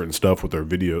do certain stuff with their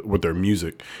video, with their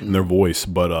music and their voice.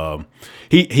 But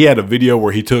he had a video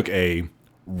where he took a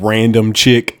random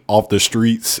chick off the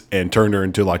streets and turned her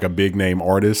into like a big name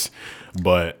artist.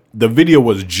 But the video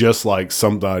was just like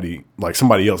somebody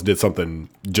else did something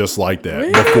just like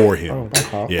that before him.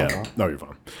 Yeah. No, you're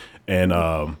fine. And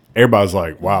everybody's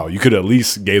like, wow, you could at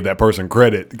least gave that person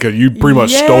credit because you pretty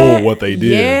much stole what they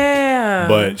did. Yeah.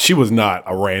 But she was not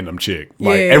a random chick.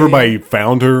 Like Yeah. everybody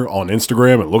found her on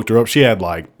Instagram and looked her up. She had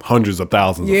like hundreds of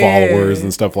thousands of Yeah. followers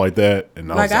and stuff like that.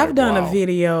 And I was Like, I've done wow. a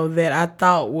video that I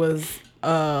thought was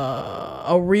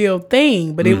a real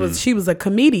thing, but she was a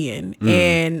comedian,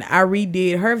 and I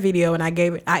redid her video, and I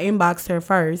inboxed her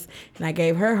first, and I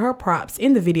gave her props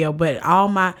in the video, but all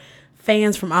my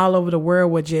fans from all over the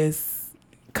world were just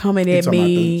coming at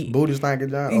me. Booty Stanky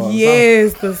John.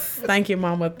 Yes, the Thank You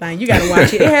Mama thing. You gotta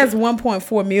watch it. It has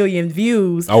 1.4 million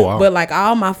views. Oh wow! But like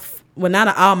all my,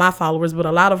 not all my followers, but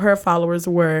a lot of her followers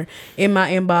were in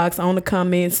my inbox on the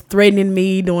comments, threatening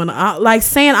me, doing like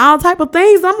saying all type of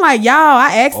things. I'm like, y'all,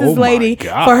 I asked this lady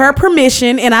for her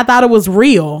permission, and I thought it was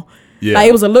real. Yeah. Like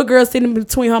it was a little girl sitting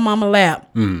between her mama lap.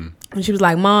 And she was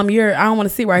like, Mom, I don't want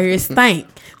to sit right here. It stank.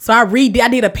 So I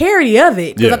did a parody of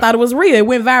it because I thought it was real. It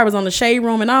went viral. It was on the Shade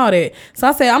Room and all that. So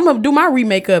I said, I'm going to do my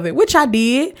remake of it, which I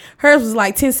did. Hers was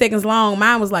like 10 seconds long.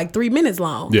 Mine was like 3 minutes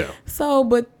long. Yeah. So,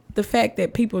 but the fact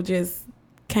that people just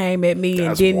came at me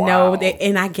and didn't know that,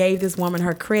 and I gave this woman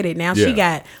her credit. Now she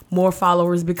got more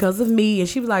followers because of me, and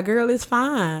she was like, "Girl, it's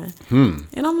fine." And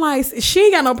I'm like, "She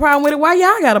ain't got no problem with it. Why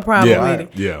y'all got a problem with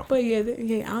it?" Yeah. But yeah,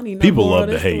 I don't even know. People love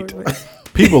to hate.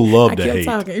 People love to hate.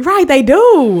 Talking. Right, they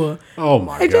do. Oh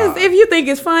my God. Just, if you think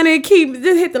it's funny, just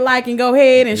hit the like and go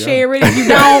ahead and share it. If you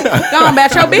don't, go on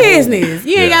about your business.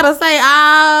 You ain't gotta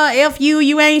say, F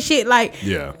you ain't shit. Like,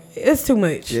 it's too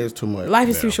much. Yeah, it's too much. Life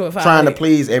is too short for trying to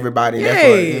please everybody. Yeah. That's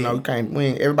what, you know, you can't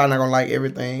win. Everybody not gonna like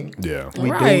everything. Yeah. We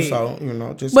do, so, you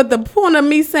know, just. But the point of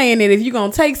me saying that, if you're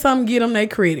gonna take something, get them their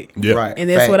credit. Yeah. Right. And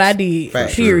that's what I did.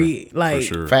 Period. Sure. Like,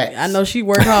 Facts. I know she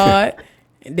worked hard.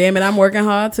 Damn it, I'm working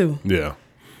hard too. Yeah.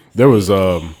 There was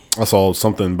I saw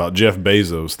something about Jeff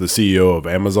Bezos, the CEO of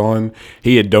Amazon.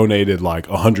 He had donated like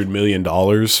 $100 million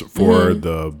for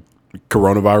the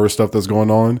coronavirus stuff that's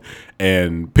going on,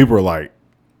 and people were like,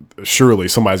 surely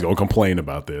somebody's gonna complain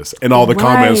about this, and all the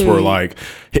comments were like,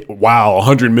 wow,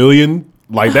 100 million,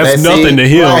 like that's nothing to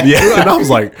him. Right. Yeah. And I was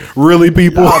like, really,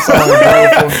 people?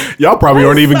 Y'all probably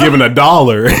aren't even giving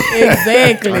 $1.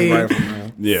 Exactly.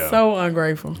 Yeah. So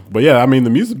ungrateful. But yeah, I mean,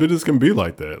 the music business can be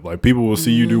like that. Like, people will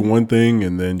see you do one thing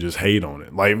and then just hate on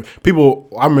it. Like, people,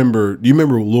 do you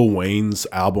remember Lil Wayne's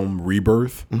album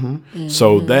Rebirth?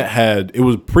 So it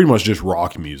was pretty much just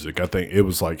rock music. I think it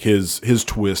was like his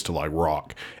twist to like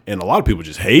rock. And a lot of people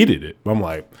just hated it. But I'm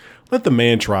like, let the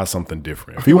man try something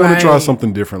different. If you want to try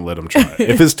something different, let him try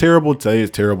it. If it's terrible, say it's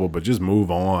terrible, but just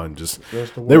move on.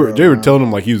 They were telling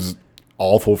him like he was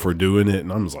awful for doing it.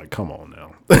 And I'm just like, come on now.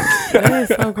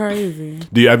 That's so crazy.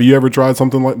 Have you ever tried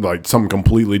something like something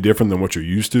completely different than what you're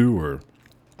used to, or?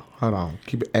 Hold on,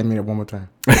 keep it. Add me one more time.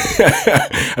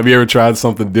 Have you ever tried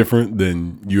something different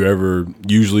than you ever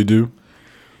usually do?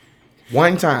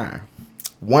 One time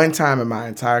in my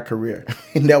entire career,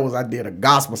 and that was I did a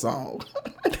gospel song.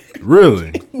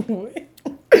 Really?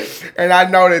 And I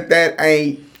know that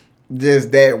ain't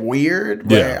just that weird,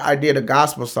 but I did a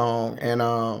gospel song, and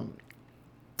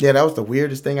yeah, that was the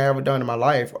weirdest thing I ever done in my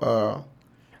life.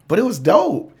 But it was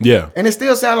dope. Yeah. And it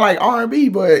still sounded like R&B,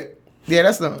 but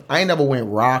yeah, I ain't never went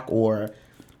rock or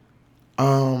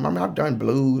I mean, I've done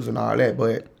blues and all that,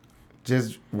 but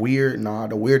just weird. Nah,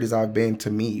 the weirdest I've been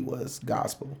to me was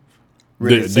gospel.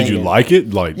 Really did you like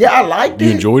it? Like, yeah, I liked it.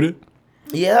 You enjoyed it?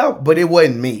 Yeah, but it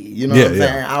wasn't me. You know what I'm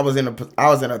saying? I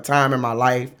was in a time in my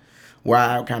life where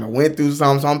I kind of went through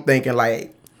something, so I'm thinking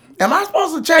like, am I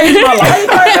supposed to change my life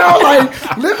right now?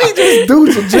 Like, let me just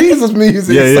do some Jesus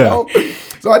music.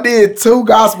 So I did 2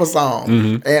 gospel songs,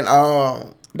 and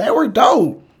they were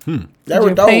dope. They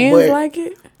were dope. Fans but like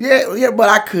it? Yeah, but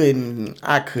I couldn't.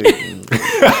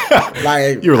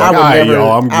 Like, you were like,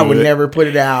 I would never put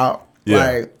it out. Yeah.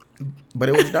 Like, but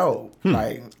it was dope.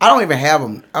 Like, I don't even have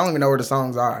them. I don't even know where the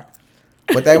songs are.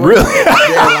 But they were really?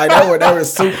 Yeah, like they were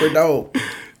super dope.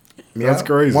 Yeah. That's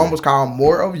crazy. One was called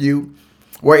More of You,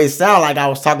 where it sounded like I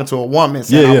was talking to a woman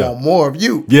saying, I want more of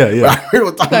you. Yeah, yeah. But I really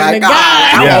was talking like, God,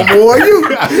 I want more of you.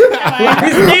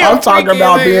 I'm talking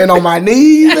about being on my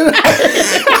knees.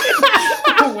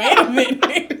 Wait a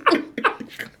minute.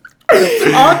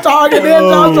 I'm talking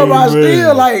about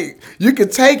still, like, you can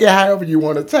take it however you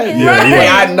want to take it. Yeah,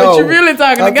 yeah. I know. But you're really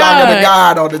talking to God. I'm talking to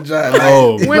God on the judge.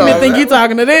 Like, women think you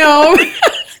talking to them.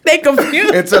 They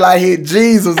confused. Until I hit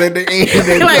Jesus at the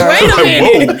end. Like, wait a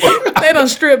minute. They done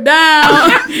stripped down.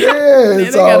 Yeah.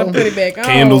 They gotta put it back on.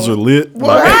 Candles are lit.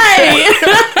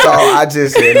 Right. So I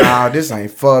just said, nah, this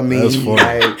ain't for me. That's funny.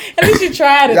 Like, at least you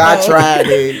tried it. I tried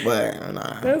it, but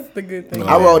nah. That's the good thing.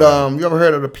 I wrote, you ever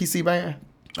heard of the PC Band?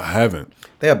 I haven't.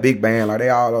 They're a big band, like they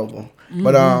all over.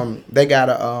 But they got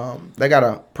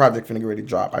a project finna get ready to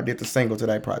drop. I did the single to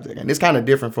that project, and it's kind of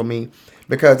different for me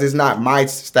because it's not my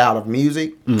style of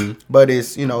music, but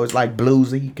it's it's like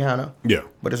bluesy kind of. Yeah.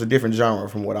 But it's a different genre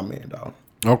from what I'm in, though.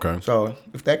 Okay. So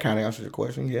if that kind of answers your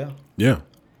question, yeah. Yeah.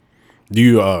 Do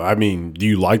you? Do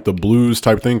you like the blues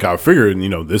type thing? I figured,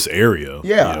 this area.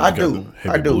 Yeah, I do.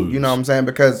 I do. Blues. You know what I'm saying?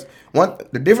 Because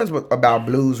the difference about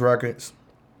blues records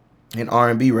and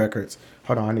R&B records,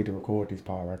 Hold on, I need to record this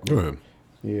part right quick. Go ahead.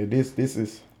 Yeah, this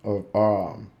is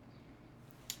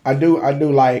I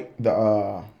do like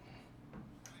the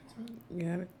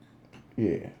Got it.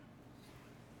 yeah.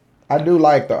 I do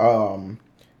like the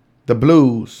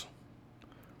blues.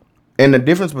 And the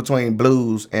difference between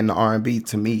blues and the R&B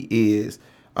to me is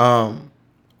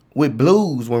with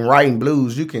blues, when writing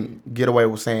blues, you can get away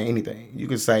with saying anything. You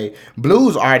can say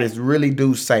blues artists really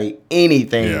do say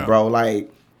anything, bro.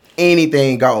 Like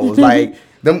anything goes. Like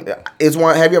them it's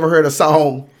one. Have you ever heard a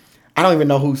song? I don't even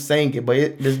know who sang it,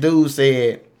 but this dude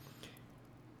said,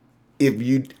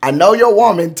 I know your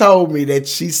woman told me that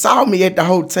she saw me at the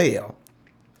hotel,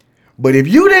 but if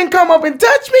you didn't come up and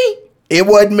touch me, it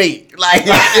wasn't me. Like,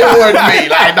 it wasn't me.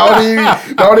 Like, don't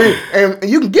even. And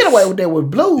you can get away with that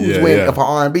with blues. For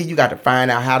R&B, you got to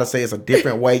find out how to say it's a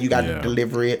different way. You got to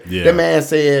deliver it. Yeah. The man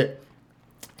said,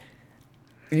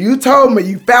 you told me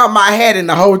you found my hat in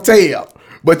the hotel,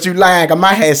 but you lying because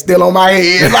my hat's still on my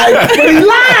head. Like, but he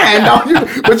lying, don't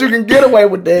you? But you can get away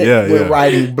with that with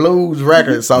writing blues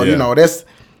records. So, you know, that's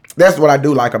what I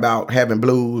do like about having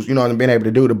blues, you know, and being able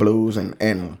to do the blues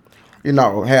and you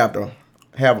know, have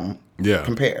them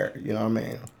compare, you know what I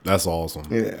mean? That's awesome.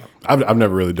 Yeah. I've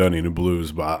never really done any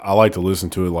blues, but I like to listen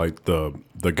to it, like the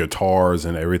guitars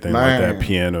and everything like that,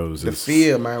 pianos. The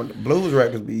feel, man. The blues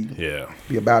records be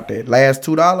about that. Last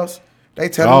 $2, they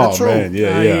telling the truth. Man,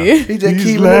 yeah. He just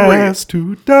keeping it real. Last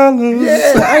 $2.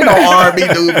 Yeah, I ain't no R&B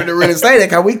dude for to really say that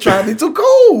because we trying to be too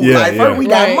cool. First we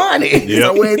got money.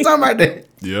 So we ain't talking about that.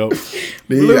 Yep.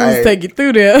 Blues take you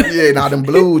through there. Yeah, now them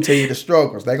blues tell you the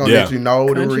struggles. They gonna let you know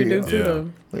the Country real. do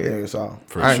too. Yeah, so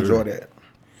For I sure. enjoy that.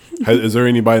 Is there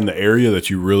anybody in the area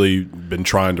that you really been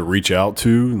trying to reach out to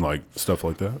and like stuff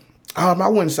like that? I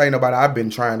wouldn't say nobody I've been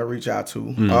trying to reach out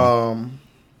to.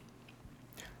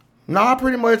 No,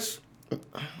 pretty much.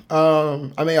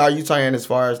 I mean, are you saying as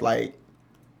far as like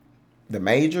the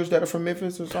majors that are from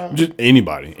Memphis or something? Just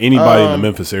anybody in the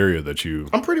Memphis area that you.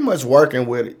 I'm pretty much working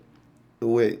with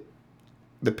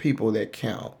the people that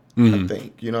count. I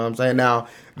think, you know what I'm saying. Now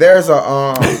there's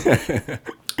a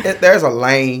there's a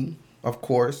lane, of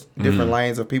course, different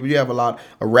lanes of people. You have a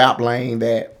rap lane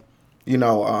that, you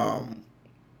know,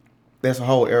 there's a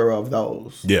whole era of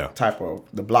those type of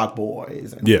the Block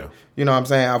Boys. And, you know what I'm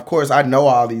saying? Of course, I know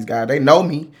all these guys. They know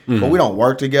me, but we don't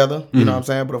work together. You know what I'm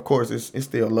saying? But of course, it's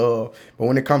still love. But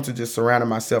when it comes to just surrounding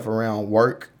myself around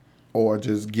work or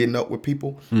just getting up with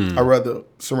people, I'd rather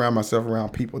surround myself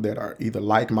around people that are either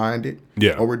like-minded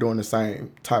or we're doing the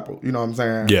same type of, you know what I'm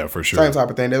saying? Yeah, for sure. Same type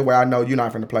of thing. That's where I know you're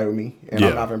not finna play with me and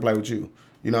I'm not finna play with you.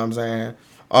 You know what I'm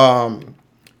saying?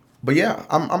 But yeah,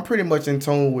 I'm pretty much in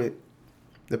tune with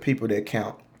the people that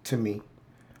count to me.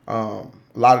 A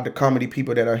lot of the comedy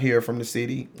people that are here from the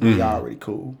city, we already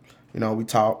cool. You know, we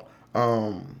talk.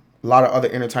 A lot of other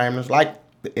entertainers like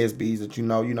the SBs that you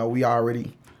know, we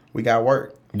got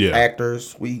work. Yeah.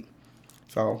 Actors,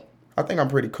 so I think I'm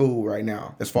pretty cool right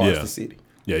now as far as the city.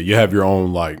 Yeah, you have your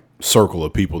own like circle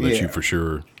of people that you for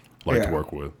sure like to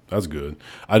work with. That's good.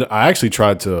 I actually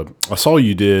I saw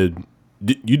you did a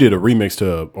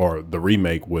remix or the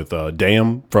remake with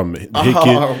Damn from Hit Kid.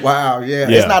 Oh wow, yeah.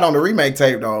 It's not on the remake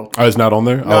tape though. Oh, it's not on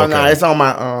there? No, it's on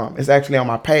my it's actually on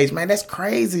my page. Man, that's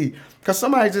crazy. Cause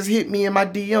somebody just hit me in my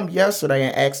DM yesterday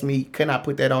and asked me, can I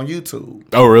put that on YouTube?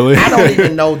 Oh, really? I don't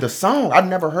even know the song. I've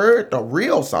never heard the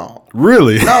real song.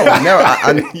 Really? No,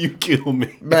 never. You kill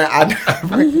me. Man,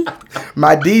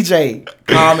 my DJ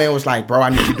called me and was like, bro,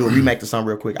 I need you to do a remake to something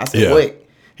real quick. I said, what?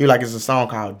 He was like, it's a song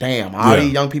called Damn. All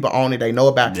these young people own it. They know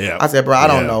about it. I said, bro, I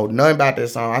don't know nothing about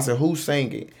this song. I said, who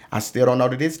sang it? I still don't know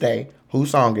to this day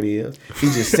whose song it is. He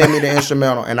just sent me the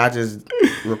instrumental and I just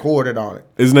recorded on it.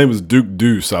 His name is Duke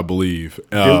Deuce, I believe.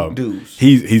 Duke Deuce.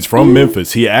 He's from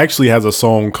Memphis. He actually has a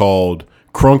song called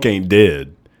Crunk Ain't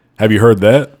Dead. Have you heard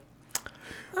that?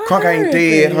 Crunk Ain't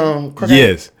Dead, huh?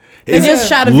 Yes. They just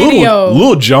shot a video.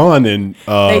 Lil Jon and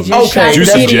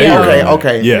Juicy J.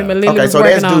 Okay. Yeah. Okay, so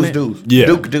that's Deuce. Yeah.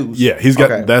 Duke Deuce. Yeah, he's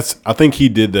got I think he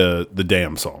did the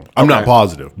Damn song. I'm not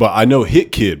positive, but I know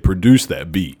Hit Kid produced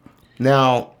that beat.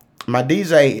 Now, my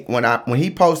DJ, when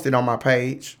he posted on my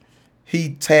page,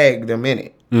 he tagged them in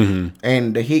it.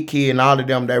 And the Hit Kid and all of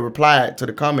them, they replied to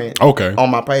the comment on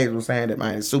my page was saying that,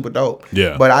 man, it's super dope.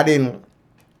 Yeah. But I didn't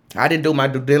do my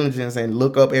due diligence and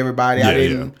look up everybody. I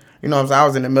didn't. You know what I'm saying? I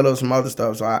was in the middle of some other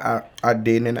stuff, so I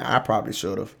didn't, and I probably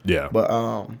should have. Yeah. But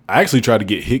I actually tried to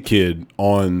get Hit Kid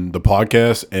on the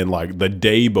podcast, and like the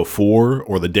day before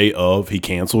or the day of, he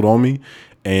canceled on me,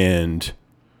 and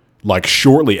like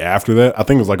shortly after that, I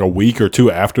think it was like a week or two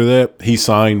after that, he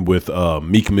signed with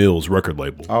Meek Mill's record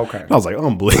label. Okay. And I was like,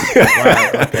 unbelievable.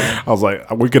 Right, okay. I was like,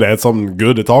 we could have had something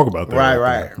good to talk about there.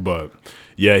 Right. But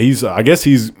yeah, I guess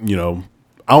he's,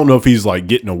 I don't know if he's like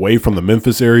getting away from the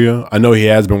Memphis area. I know he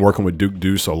has been working with Duke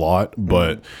Deuce a lot,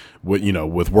 but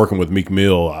with working with Meek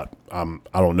Mill, I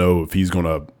don't know if he's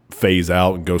gonna phase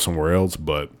out and go somewhere else.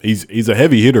 But he's a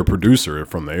heavy hitter producer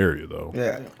from the area though.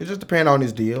 Yeah, it just depends on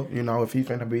his deal. If he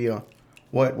finna be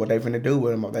what they finna do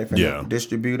with him, or they finna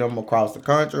distribute him across the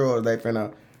country, or they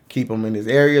finna keep him in his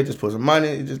area, just put some money.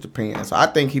 It just depends. So I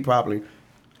think he probably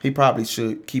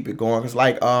should keep it going. Cause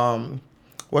like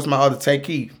what's my other Tay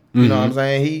Keith? You know what I'm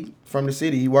saying? He from the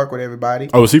city. He work with everybody.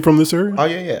 Oh, is he from this area? Oh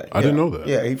yeah. I didn't know that.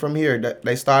 Yeah, he from here.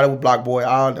 They started with Block Boy,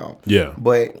 all them. Yeah.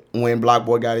 But when Block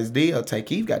Boy got his deal, Tay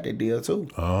Keith got that deal too.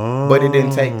 Oh. But it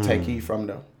didn't take Tay Keith from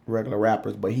the regular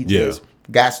rappers. But he just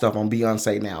got stuff on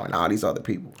Beyonce now and all these other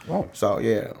people. Oh. So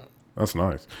yeah, that's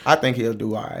nice. I think he'll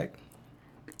do all right.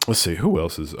 Let's see who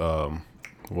else is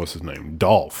what's his name?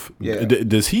 Dolph. Yeah.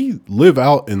 Does he live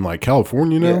out in like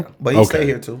California now? Yeah, but he stay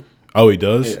here too. Oh, he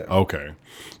does? Yeah. Okay.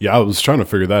 Yeah, I was trying to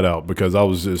figure that out because I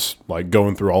was just like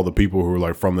going through all the people who were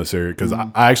like from this area because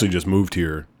I actually just moved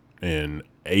here in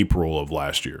April of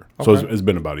last year. So it's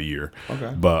been about a year.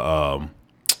 Okay. But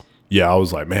yeah, I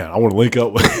was like, man, I want to link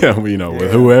up with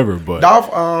with whoever. But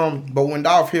Dolph, but when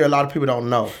Dolph here, a lot of people don't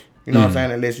know. You know what I'm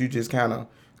saying? Unless you just kind of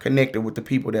connected with the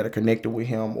people that are connected with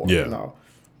him, or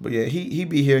But yeah, he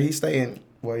be here. He staying.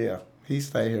 Well, yeah, he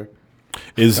stay here.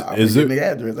 Is it the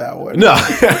address out? No,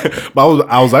 but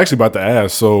I was actually about to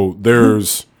ask. So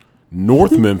there's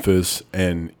North Memphis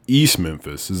and East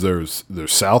Memphis. There's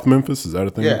South Memphis? Is that a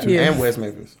thing? Yeah, too? and West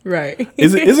Memphis. Right.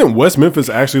 Isn't West Memphis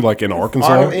actually like in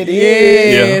Arkansas? It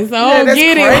is. Yes, I don't that's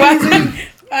get crazy. it.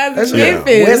 Why That's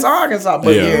Memphis? West Arkansas,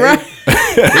 but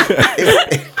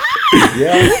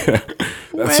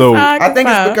Right. So I think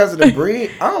it's because of the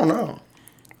breed. I don't know.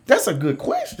 That's a good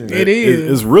question. It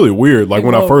is. It's really weird. Like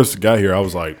when I woke. first got here, I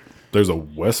was like, "There's a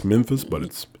West Memphis, but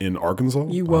it's in Arkansas."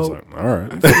 You I was woke. like, all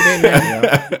right.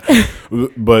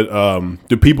 But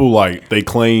do people like they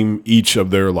claim each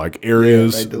of their like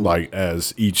areas they do. like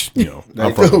as each They do.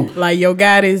 Like your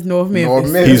guy is North Memphis.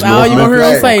 North Memphis. That's all He's you gonna hear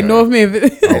North him say, Memphis? North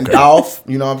Memphis. And Dolph,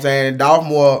 you know what I'm saying? Dolph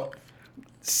more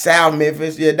South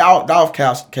Memphis. Yeah, Dolph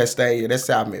Castalia, that's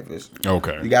South Memphis.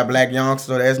 Okay. You got Black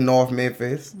Youngster, that's North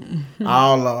Memphis.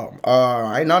 All of them.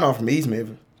 Ain't none of them from East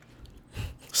Memphis.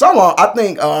 Some of 'em,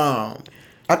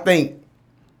 I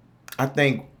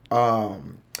think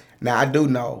now I do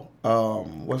know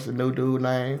what's the new dude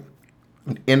name?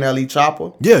 NLE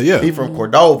Chopper. Yeah. He from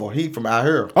Cordova. He from out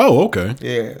here. Oh, okay.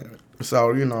 Yeah.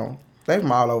 So, they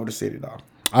from all over the city though.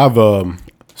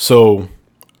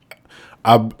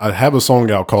 I've I have a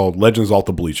song out called "Legends Off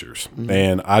the Bleachers,"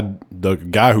 and the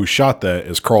guy who shot that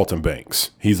is Carlton Banks.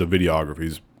 He's a videographer.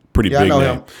 He's pretty Yeah, I big know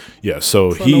name. him. Yeah,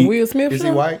 so From the Will Smith Is show?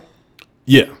 he white?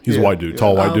 yeah, he's a Yeah, white dude, yeah.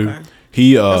 tall white Oh, dude. okay.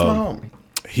 He That's my homie.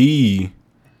 he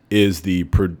is the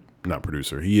not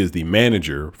producer. He is the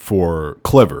manager for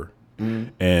Clever,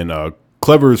 and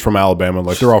Clever is from Alabama.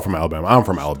 Like they're all from Alabama. I'm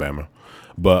from Alabama,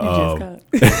 but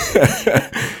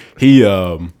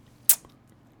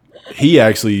he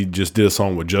actually just did a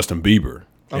song with Justin Bieber,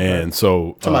 and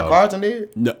so So my Carlton did?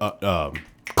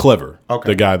 Clever, Okay.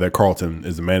 the guy that Carlton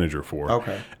is the manager for.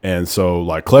 Okay. And so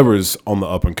like Clever is on the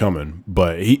up and coming,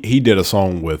 but he did a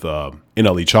song with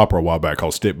NLE Chopper a while back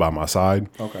called "Stick by My Side."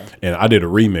 Okay. And I did a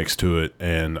remix to it,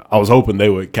 and I was hoping they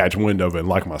would catch wind of it and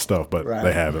like my stuff, but Right.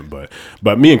 they haven't.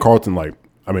 But me and Carlton, like,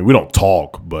 I mean, we don't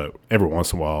talk, but every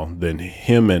once in a while, then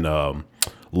him and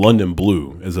London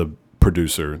Blue is a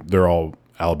producer. They're all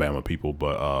Alabama people,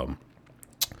 but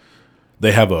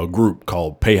they have a group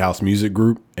called Payhouse Music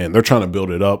Group, and they're trying to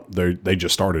build it up. They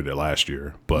just started it last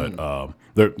year, but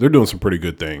they're doing some pretty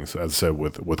good things. As I said,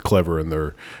 with Clever and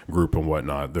their group and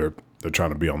whatnot, they're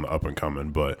trying to be on the up and coming.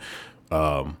 But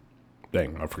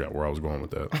dang, I forgot where I was going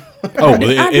with that. Oh,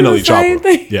 with I do the NLE same Chopper,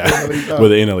 thing. yeah, with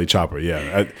the NLE Chopper,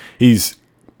 yeah.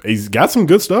 He's got some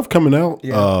good stuff coming out.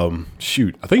 Yeah.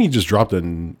 Shoot, I think he just dropped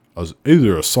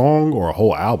either a song or a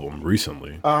whole album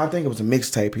recently. I think it was a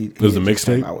mixtape. It was a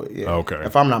mixtape? Yeah. Okay.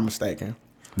 If I'm not mistaken.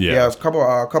 Yeah. Yeah, it's a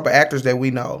couple actors that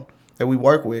we know that we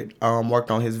work with worked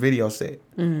on his video set.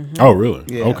 Oh, really?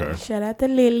 Yeah. Okay. Shout out to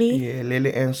Lily. Yeah,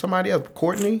 Lily and somebody else,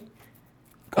 Courtney.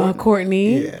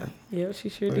 Courtney. Yeah. Yeah, she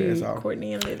sure Yeah, did. so-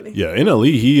 Courtney and Lily. Yeah,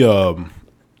 NLE,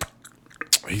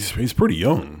 he's pretty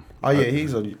young. Oh yeah,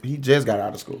 he just got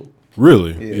out of school.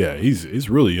 Really? Yeah. Yeah, he's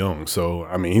really young. So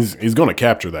I mean, he's going to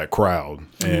capture that crowd.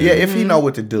 And Yeah, if he know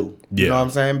what to do. You Yeah. know what I'm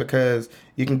saying? Because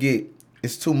you can get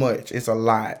it's too much. It's a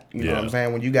lot. You know what I'm Yeah.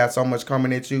 saying? When you got so much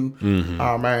coming at you,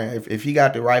 oh man, if he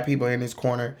got the right people in his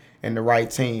corner and the right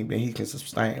team, then he can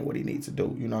sustain what he needs to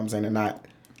do. You know what I'm saying? And not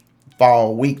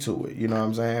fall weak to it. You know what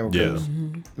I'm saying? Because,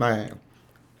 man,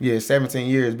 17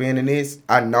 years being in this,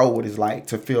 I know what it's like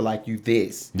to feel like you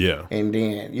this. Yeah. And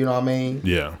then, you know what I mean?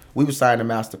 Yeah. We was signed to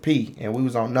Master P, and we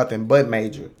was on nothing but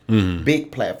major,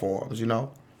 big platforms, you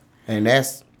know? And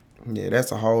that's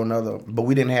a whole nother, but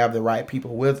we didn't have the right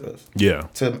people with us Yeah.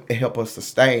 to help us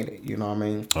sustain it, you know what I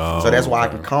mean? Oh, so that's why I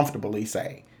okay. can comfortably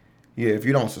say, if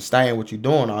you don't sustain what you're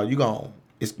doing,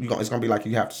 it's gonna be like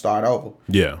you have to start over.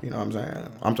 Yeah. You know what I'm saying?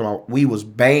 I'm talking about we was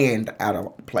banned out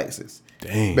of places.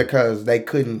 Dang. Because they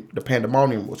couldn't, the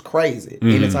pandemonium was crazy.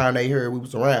 Anytime they heard we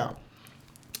was around.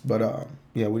 But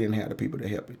we didn't have the people to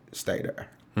help it stay there.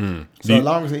 So as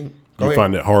long as he You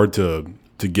find it hard to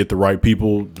get the right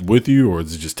people with you, or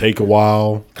does it just take a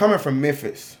while? Coming from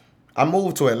Memphis, I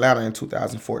moved to Atlanta in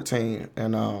 2014,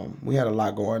 and we had a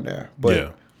lot going there.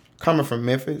 But coming from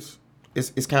Memphis,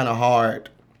 it's kind of hard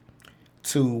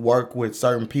to work with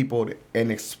certain people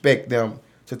and expect them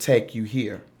to take you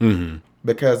here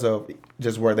because of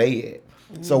just where they at.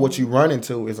 So what you run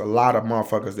into is a lot of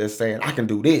motherfuckers that's saying, I can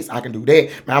do this, I can do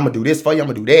that, man, I'm gonna do this for you, I'm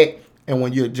gonna do that. And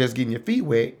when you're just getting your feet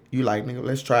wet, you like, nigga,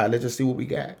 let's try it. Let's just see what we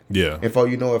got. Yeah. And before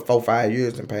you know it, 4-5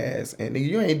 years done passed, and nigga,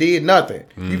 you ain't did nothing.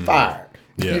 You fired.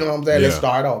 Yeah. You know what I'm saying? Let's Yeah.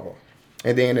 start over.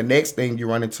 And then the next thing you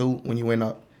run into when you end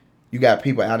up, you got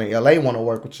people out in LA want to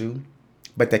work with you,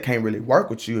 but they can't really work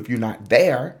with you if you're not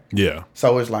there. Yeah.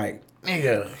 So it's like,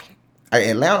 nigga,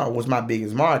 Atlanta was my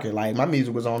biggest market. Like my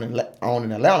music was on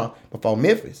in Atlanta before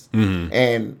Memphis,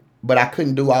 but I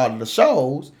couldn't do all of the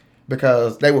shows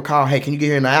because they would call, hey, can you get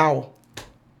here in an hour?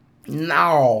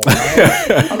 No,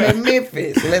 man. I'm in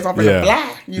Memphis unless I'm finna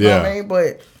fly. You know what I mean?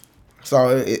 But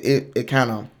so it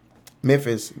kind of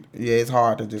Memphis. Yeah, it's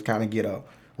hard to just kind of get a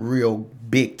real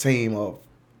big team of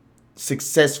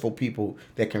successful people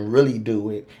that can really do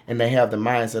it, and they have the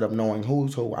mindset of knowing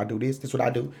who's who. I do this. This is what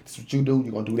I do. This is what you do.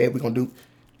 You're gonna do that. We're gonna do.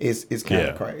 It's kind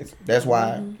of crazy. That's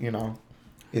why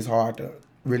it's hard to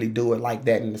really do it like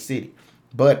that in the city.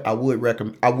 But I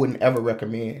wouldn't ever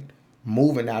recommend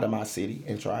moving out of my city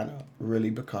and trying to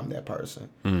really become that person.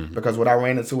 Because what I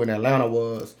ran into in Atlanta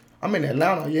was, I'm in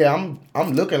Atlanta. Yeah,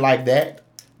 I'm looking like that,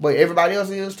 but everybody else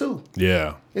is too.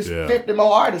 Yeah. It's 50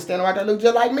 more artists standing right there look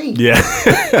just like me. Yeah. So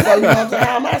you know what I'm saying?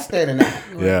 How am I standing out?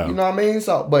 Yeah. You know what I mean?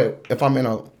 So, but if I'm in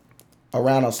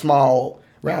around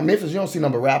Memphis, you don't see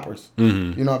number rappers. You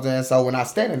know what I'm saying? So when I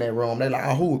stand in that room, they're like,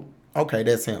 oh, who? Okay,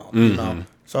 that's him. You know?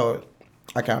 So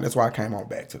that's why I came on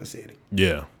back to the city.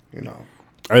 Yeah. You know?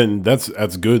 And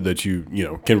that's good that you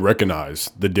can recognize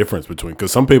the difference between,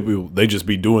 because some people, they just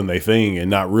be doing their thing and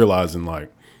not realizing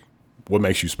like what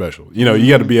makes you special. You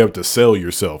got to be able to sell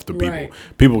yourself to people. Right.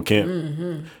 People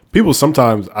can't. People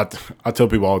sometimes, I tell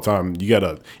people all the time, you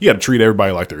gotta treat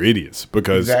everybody like they're idiots,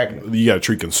 because you gotta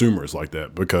treat consumers like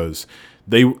that, because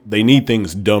they need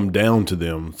things dumbed down to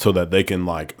them so that they can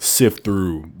like sift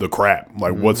through the crap,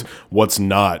 like what's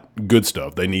not good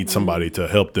stuff. They need somebody to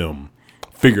help them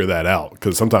figure that out,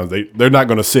 because sometimes they're not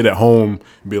going to sit at home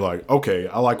and be like, okay,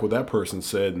 I like what that person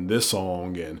said in this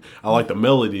song, and I like the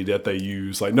melody that they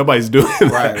use. Like nobody's doing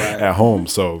that at home,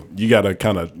 so you got to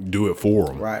kind of do it for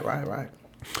them. Right.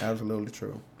 Absolutely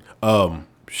true.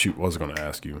 Shoot, what was I going to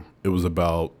ask you? It was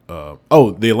about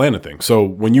the Atlanta thing. So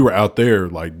when you were out there,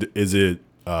 like, is it?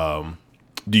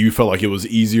 Do you feel like it was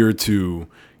easier to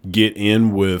get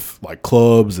in with like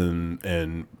clubs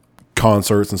and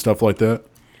concerts and stuff like that?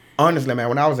 Honestly, man,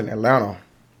 when I was in Atlanta,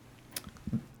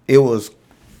 it was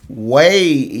way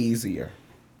easier.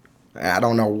 I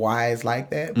don't know why it's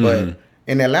like that, but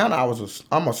in Atlanta,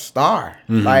 I'm a star.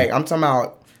 Like I'm talking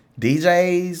about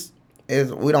DJs.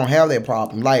 We don't have that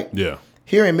problem. Like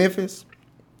here in Memphis,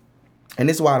 and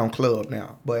this is why I don't club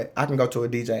now. But I can go to a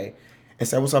DJ and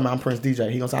say, "What's up, man? I'm Prince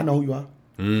DJ." He gonna say, "I know who you are."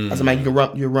 I said, "Man,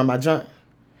 you run my joint."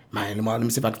 Man, let me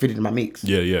see if I can fit it in my mix.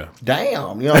 Yeah.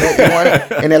 Damn, in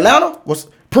Atlanta, what's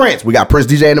Prince? We got Prince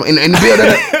DJ in the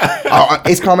building.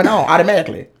 It's coming on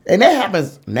automatically, and that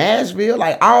happens. Nashville,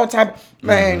 like all type.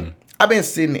 Man, I've been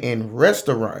sitting in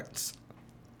restaurants,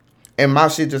 and my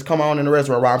shit just come on in the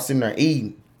restaurant while I'm sitting there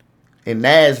eating. In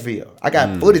Nashville, I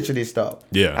got footage of this stuff.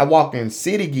 Yeah, I walked in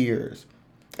City Gears,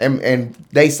 and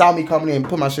they saw me coming in and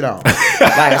put my shit on. Like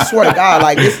I swear to God,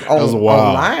 like this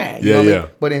online. You know what I mean?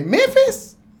 But in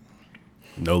Memphis.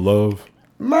 No love,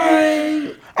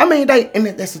 man. I mean,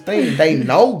 that's the thing. They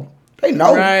know.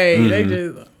 Right.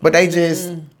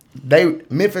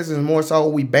 Memphis is more so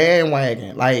we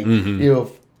bandwagon. Like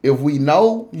if we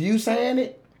know you saying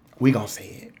it, we gonna say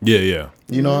it. Yeah.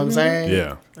 You know what I'm saying?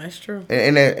 Yeah. That's true.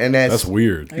 And That's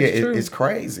weird. Yeah, That's true. it's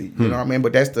crazy. You know what I mean?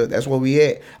 But that's where we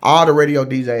at. All the radio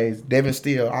DJs, Devin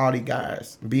Steele, all these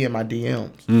guys be in my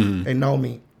DMs. They know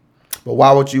me. But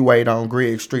why would you wait on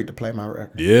Greg Street to play my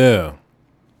record? Yeah.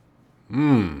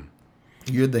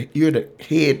 You're the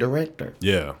head director.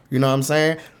 Yeah. You know what I'm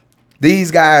saying? These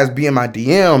guys be in my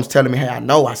DMs telling me, hey,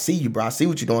 I see you, bro. I see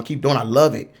what you're doing. Keep doing. I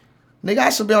love it. Nigga, I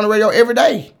should be on the radio every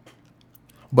day.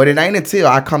 But it ain't until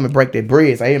I come and break that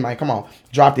bread. Say, hey, man, come on.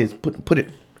 Drop this. Put it.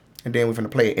 And then we're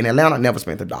finna play it. In Atlanta, I never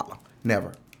spent $1.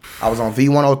 Never. I was on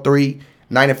V103,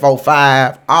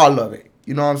 94.5, all of it.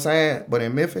 You know what I'm saying? But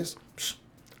in Memphis,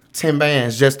 10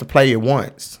 bands just to play it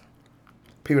once.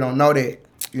 People don't know that.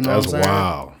 You know That's what I'm saying?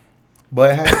 wow.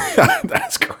 But hey,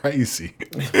 That's crazy.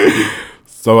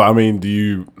 So I mean, do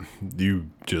you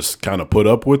just kind of put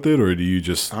up with it, or do you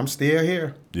just I'm still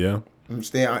here. yeah?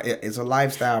 It's a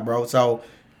lifestyle, bro. So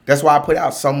that's why I put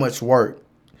out so much work.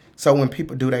 So when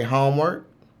people do their homework,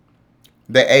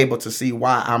 they're able to see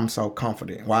why I'm so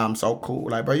confident, why I'm so cool.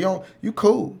 Like, bro, you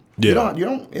cool. Yeah. You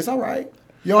don't. It's all right.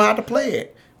 You don't have to play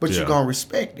it, but Yeah. you're gonna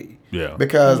respect it. Yeah.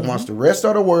 Because once the rest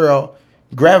of the world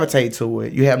gravitate to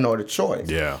it, you have no other choice.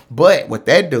 Yeah. But what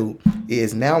that do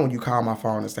is now when you call my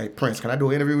phone and say, Prince, can I do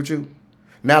an interview with you?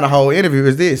 Now the whole interview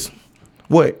is this.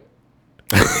 What?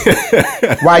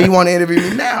 Why you want to interview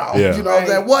me now? Yeah. You know what I'm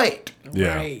saying? What?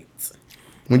 Yeah. Right.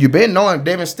 When you been knowing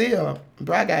Devin Steele,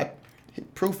 bro, I got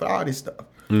proof of all this stuff.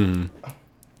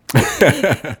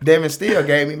 Devin Steele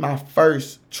gave me my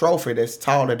first trophy that's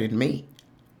taller than me,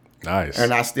 Nice.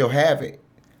 and I still have it.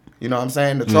 You know what I'm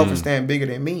saying? The trophy stand bigger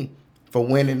than me for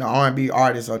winning the R&B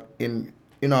artist in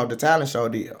the talent show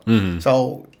deal.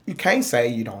 So you can't say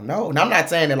you don't know. And I'm not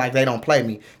saying that like they don't play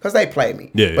me, because they play me.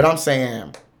 Yeah, But yeah. I'm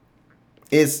saying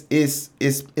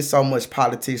it's so much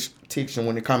politics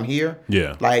when it come here.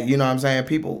 Yeah. Like, you know what I'm saying?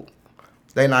 People,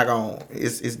 they not gonna,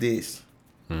 it's this.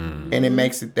 And it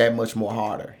makes it that much more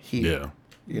harder here. Yeah.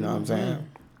 You know what I'm saying?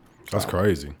 That's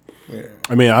crazy. Yeah.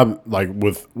 I mean, I'm like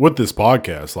with this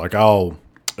podcast, like I'll.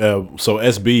 So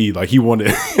SB, like he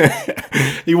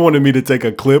wanted me to take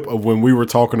a clip of when we were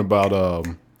talking about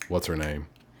what's her name?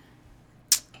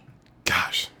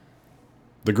 Gosh,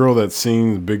 the girl that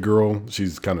sings, big girl.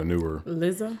 She's kind of newer.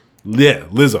 Lizzo. Yeah,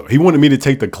 Lizzo. He wanted me to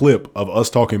take the clip of us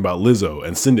talking about Lizzo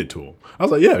and send it to him. I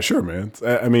was like, yeah, sure, man.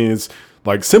 I mean, it's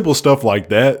like simple stuff like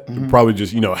that probably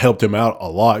just, helped him out a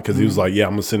lot, because he was like, yeah,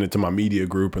 I'm going to send it to my media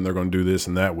group and they're going to do this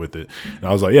and that with it. And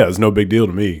I was like, yeah, it's no big deal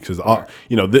to me, because,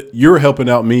 you're helping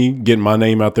out me, getting my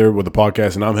name out there with the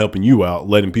podcast, and I'm helping you out,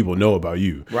 letting people know about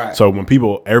you. Right. So when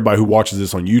everybody who watches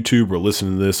this on YouTube or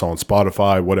listening to this on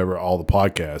Spotify, whatever, all the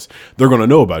podcasts, they're going to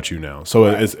know about you now. So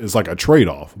it's like a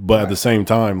trade-off. But at the same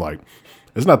time, like,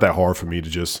 it's not that hard for me to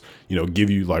just, give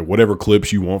you like whatever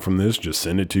clips you want from this, just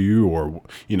send it to you, or,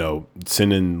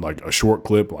 send in like a short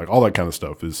clip, like all that kind of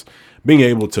stuff. Is being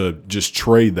able to just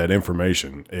trade that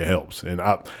information. It helps. And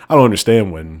I don't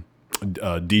understand when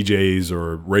DJs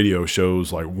or radio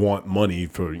shows like want money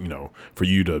for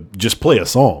you to just play a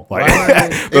song. Like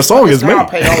the song is made.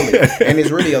 Payola, and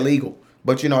it's really illegal.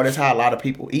 But that's how a lot of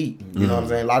people eat. You know what I'm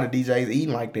saying? A lot of DJs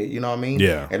eating like that. You know what I mean?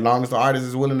 Yeah. As long as the artist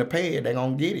is willing to pay it, they're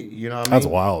gonna get it. You know what I mean? That's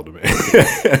wild to me.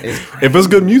 If it's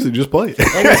good music, just play it.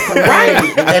 And it's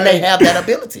crazy. And they have that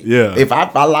ability. Yeah. If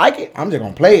I like it, I'm just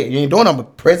gonna play it. You ain't doing nothing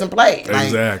but press and play. Like,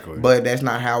 Exactly. But that's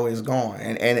not how it's going.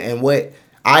 And what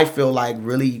I feel like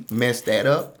really messed that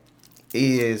up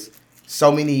is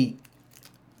so many,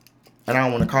 and I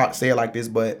don't want to say it like this,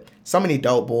 but so many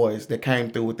dope boys that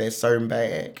came through with that certain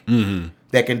bag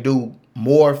that can do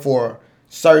more for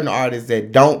certain artists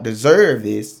that don't deserve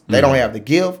this. They don't have the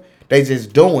gift. They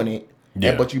just doing it.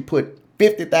 Yeah. But you put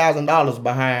 $50,000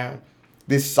 behind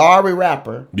this sorry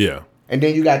rapper. Yeah. And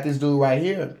then you got this dude right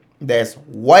here that's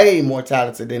way more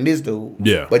talented than this dude.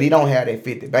 Yeah. But he don't have that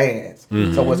 50 bands.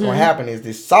 So what's going to happen is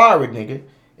this sorry nigga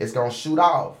is going to shoot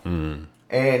off. And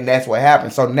that's what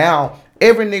happens. So now,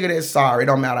 every nigga that's sorry, it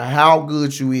don't matter how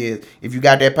good you is, if you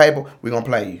got that paper, we going to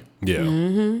play you. Yeah.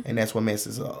 And that's what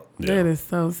messes up. That is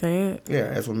so sad. Yeah,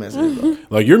 that's what messes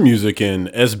up. Like your music and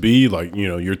SB, like,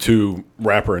 your two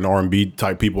rapper and R&B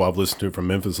type people I've listened to from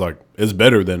Memphis, like, it's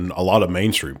better than a lot of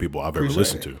mainstream people I've ever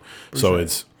listened to. So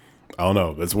it's, I don't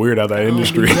know, it's weird how that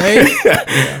industry,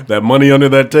 that money under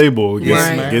that table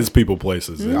gets people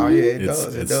places. Oh, yeah, it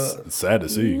does. It does. It's sad to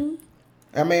see.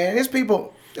 I mean, it's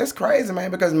people, that's crazy,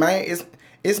 man, because, man,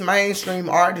 it's mainstream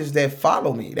artists that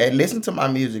follow me, that listen to my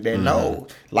music, that know,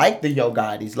 like the Yo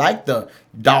Gottis, like the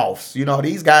Dolphs.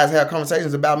 These guys have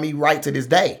conversations about me right to this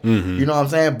day. You know what I'm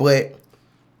saying? But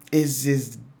it's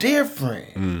just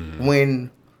different when,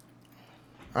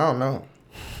 I don't know.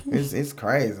 It's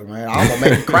crazy, man. I'm gonna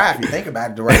make you cry if you think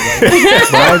about it the right way.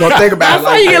 But I ain't gonna think about it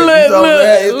like you that.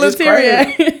 get little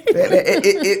crazy.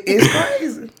 It's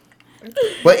crazy.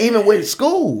 But even with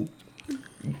school,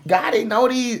 God didn't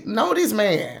know this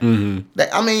man.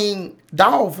 I mean,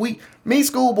 Dolph, me,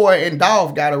 Schoolboy, and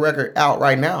Dolph got a record out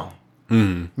right now.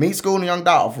 Me, School, and Young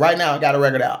Dolph right now got a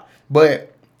record out.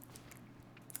 But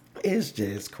it's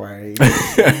just crazy.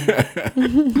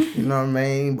 You know what I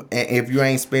mean? And if you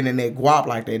ain't spending that guap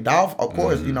like that, Dolph, of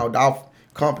course, you know, Dolph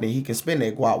Company, he can spend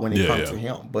that guap when it comes to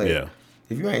him. But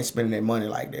if you ain't spending that money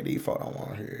like that, these folks don't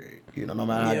want to hear it. You know, no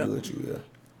matter how good you are.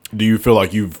 Do you feel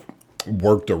like you've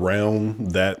worked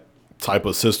around that type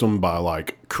of system by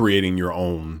like creating your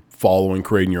own following,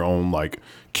 creating your own like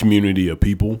community of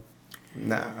people?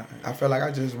 Nah, I feel like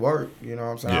I just work. You know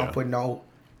what I'm saying? I don't put no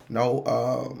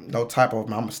type of,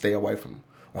 I'm gonna stay away from.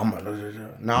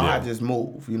 I just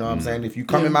move. You know what I'm saying? If you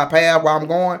come in my path where I'm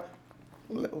going,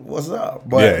 what's up?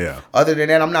 But other than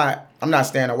that, I'm not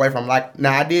staying away from. Like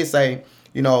now, I did say,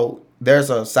 you know, there's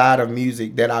a side of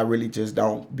music that I really just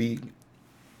don't be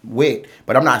with,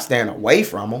 but I'm not staying away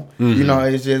from them. You know,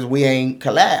 it's just we ain't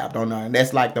collabed on nothing.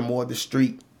 That's like the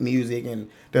street music and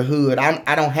the hood.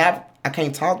 I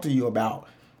can't talk to you about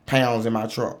pounds in my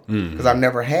trunk because I've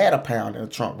never had a pound in a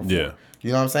trunk before. Yeah.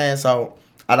 You know what I'm saying? So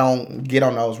I don't get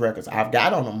on those records. I've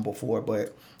got on them before,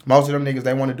 but most of them niggas,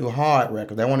 they want to do hard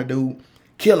records. They want to do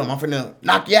kill them. I'm finna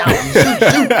knock you out and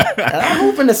shoot. And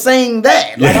I'm finna sing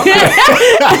that. Like,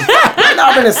 I'm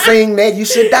not finna sing that. You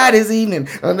should die this evening.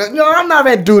 No, I'm not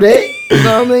gonna do that. You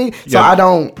know what I mean? So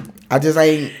I just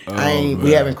ain't,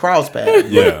 we haven't crossed paths.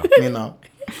 Yeah. You know.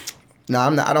 No,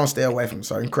 I'm not. I don't stay away from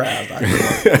certain crowds.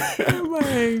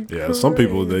 Yeah, some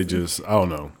people, they just, I don't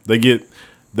know.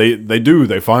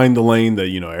 They find the lane that,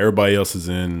 you know, everybody else is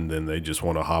in, then they just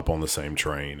want to hop on the same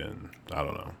train, and I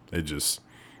don't know. It's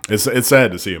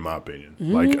sad to see, in my opinion.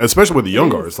 Like, especially with the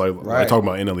young artists, like I talk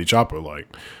about NLE Choppa, like,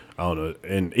 I don't know,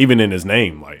 and even in his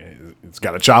name, like, it's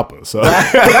got a chopper. So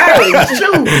it's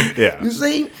true. Yeah, you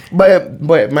see, but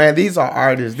man, these are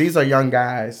artists. These are young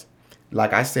guys.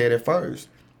 Like I said at first,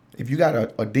 if you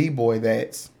got a D-boy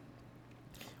that's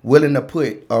willing to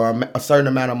put a certain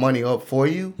amount of money up for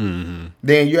you,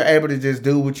 then you're able to just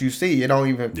do what you see. It don't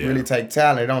even really take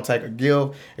talent. It don't take a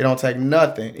gift. It don't take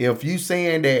nothing. If you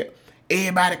seeing that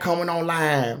everybody coming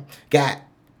online got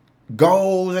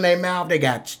goals in their mouth, they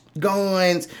got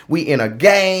guns, we in a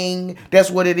gang, that's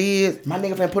what it is. My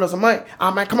nigga finna put us some money.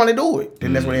 I'm like, come on and do it.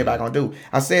 Then that's what everybody gonna do.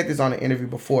 I said this on the interview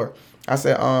before. I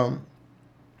said,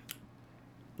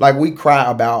 like we cry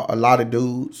about a lot of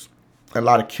dudes, a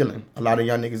lot of killing, a lot of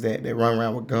young niggas that run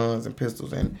around with guns and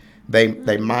pistols, and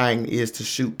they mind is to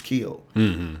shoot, kill.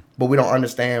 But we don't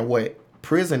understand what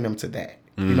prison them to that.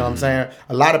 You know what I'm saying?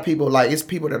 A lot of people, like, it's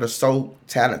people that are so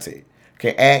talented,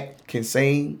 can act, can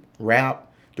sing,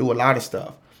 rap, do a lot of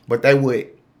stuff, but they would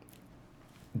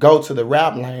go to the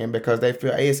rap lane because they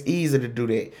feel it's easy to do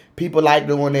that. People like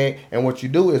doing that, and what you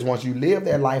do is once you live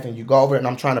that life and you go over it, and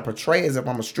I'm trying to portray as if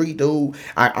I'm a street dude,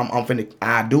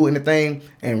 I do anything.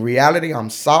 In reality, I'm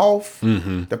soft.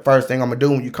 The first thing I'm gonna do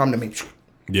when you come to me.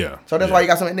 Yeah. So that's why you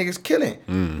got some niggas killing.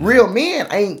 Real men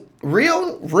ain't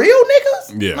real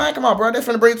niggas. Yeah. Man, come on, bro. That's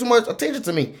finna bring too much attention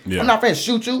to me. Yeah. I'm not finna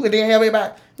shoot you and then have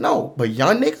everybody. No, but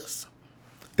young niggas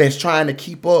that's trying to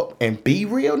keep up and be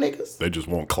real niggas. They just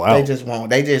want clout.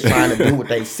 They just trying to do what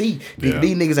they see. These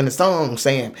niggas in the song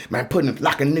saying, man,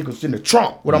 locking niggas in the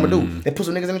trunk. What I'm gonna do? They put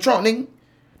some niggas in the trunk, nigga.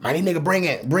 Man, these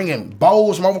niggas bringing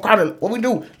bowls from overcrowded. What we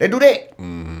do? They do that.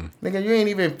 Nigga, you ain't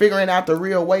even figuring out the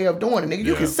real way of doing it. Nigga,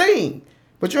 you can sing,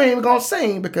 but you ain't even gonna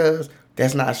sing because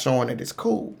that's not showing that it's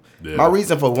cool. Yeah. My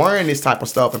reason for wearing this type of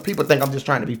stuff, and people think I'm just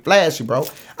trying to be flashy, bro.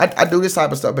 I do this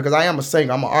type of stuff because I am a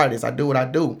singer. I'm an artist. I do what I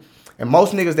do. And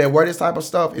most niggas that wear this type of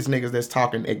stuff is niggas that's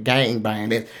talking at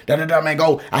gangbang. That man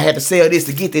go, I had to sell this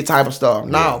to get this type of stuff.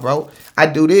 No, bro. I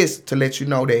do this to let you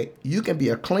know that you can be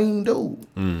a clean dude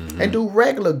and do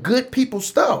regular good people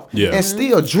stuff and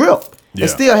still drip. And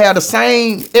still have the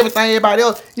same everything everybody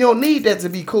else. You don't need that to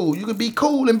be cool. You can be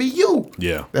cool and be you.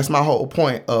 Yeah. That's my whole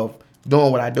point of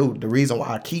doing what I do. The reason why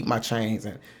I keep my chains,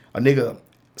 and a nigga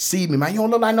see me, man, you don't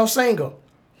look like no singer.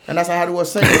 And that's how I do a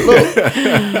singer look.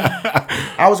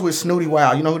 I was with Snooty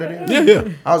Wild. You know who that is?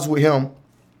 Yeah. I was with him.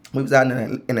 We was out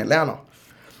in Atlanta.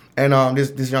 And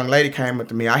this young lady came up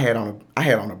to me. I had on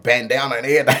a bandana and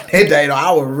everything that day.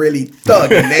 I was really thugging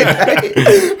that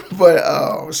day.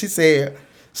 But she said,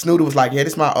 Snooty was like, yeah,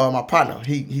 this my partner.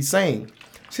 He sing.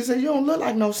 She said, you don't look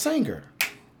like no singer.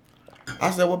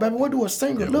 I said, well, baby, what do a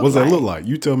singer look like? What does that look like?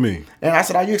 You tell me. And I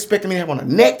said, are you expecting me to have on a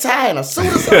necktie and a suit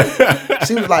or something?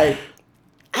 She was like,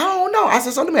 I don't know. I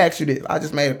said, so let me ask you this. I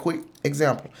just made a quick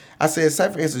example. I said,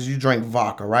 say for instance, you drink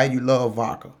vodka, right? You love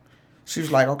vodka. She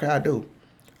was like, okay, I do.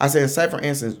 I said, say for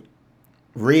instance,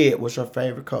 red was your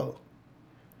favorite color.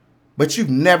 But you've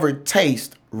never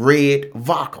tasted red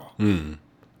vodka.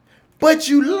 But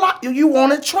you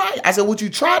want to try it. I said, would you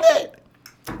try that?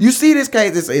 You see this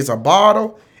case, it's a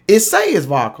bottle. It say it's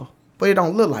vodka, but it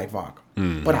don't look like vodka.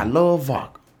 But I love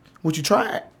vodka. Would you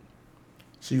try it?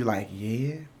 She was like,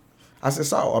 yeah. I said,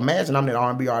 so imagine I'm that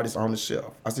R&B artist on the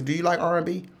shelf. I said, do you like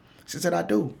R&B? She said, I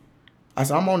do. I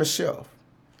said, I'm on the shelf.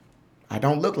 I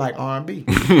don't look like R&B.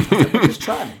 I said, but just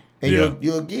try me, and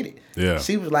you'll get it. Yeah.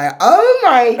 She was like, oh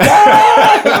my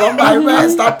God. I'm like, man,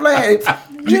 stop playing.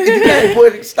 You can't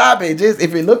put it, stop it. Just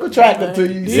if it look attractive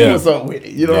to you, do something with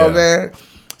it. You know what I'm saying?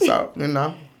 So, you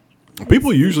know.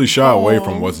 People usually shy away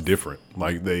from what's different.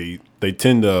 Like they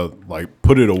tend to like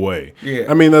put it away. Yeah.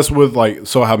 I mean, that's with like,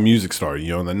 so how music started.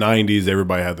 You know, in the 90s,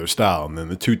 everybody had their style. And then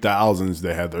the 2000s,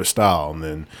 they had their style. And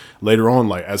then later on,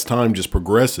 like as time just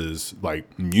progresses,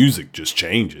 like music just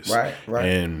changes. Right.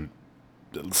 And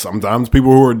sometimes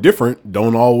people who are different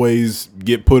don't always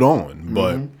get put on.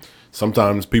 But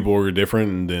sometimes people are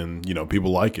different and then, you know,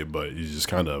 people like it. But you just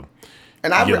kind of...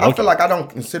 And I feel like I don't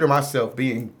consider myself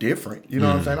being different. You know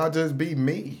what I'm saying? I'll just be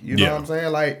me. You know what I'm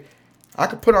saying? Like, I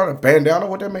could put on a bandana.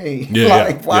 What that mean?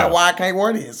 Why I can't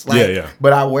wear this? Like,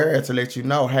 but I wear it to let you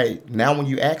know, hey, now when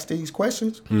you ask these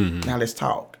questions, now let's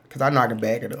talk. Because I know I can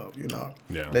back it up, you know?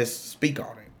 Yeah. Let's speak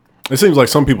on it. It seems like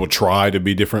some people try to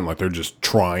be different. Like they're just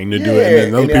trying to do it.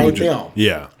 And then other people just...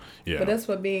 Yeah. But that's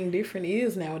what being different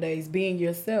is nowadays, being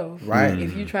yourself. Right.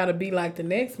 If you try to be like the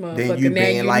next motherfucker, then you now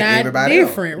you're like not everybody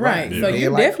different. Else. Right. Yeah. So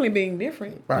you're like, definitely being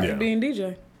different. Right. You're being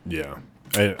DJ. Yeah.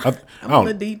 And I'm on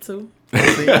the D too.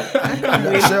 See,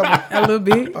 a little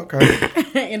bit.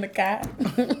 Okay. In the car.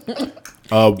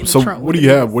 So what do you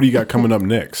have? What do you got coming up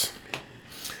next?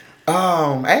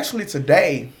 Actually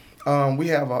today, we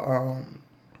have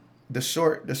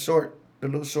the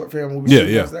little short film movie.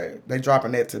 They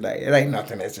dropping that today. It ain't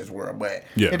nothing that's just world, but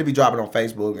it'll be dropping on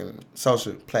Facebook and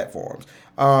social platforms.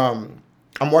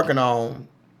 I'm working on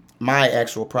my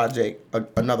actual project,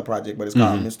 another project, but it's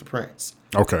called Mr. Prince.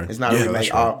 Okay. It's not a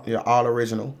remake, all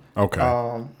original. Okay.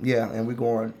 And we're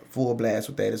going full blast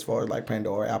with that as far as like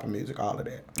Pandora, Apple Music, all of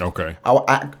that. Okay.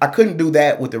 I couldn't do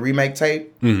that with the remake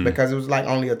tape because it was like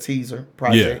only a teaser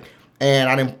project. And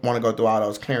I didn't want to go through all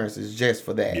those clearances just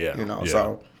for that, you know.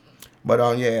 So, but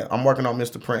I'm working on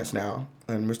Mr. Prince now,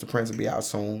 and Mr. Prince will be out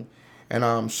soon. And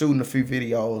I'm shooting a few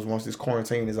videos once this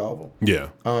quarantine is over. Yeah.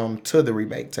 To the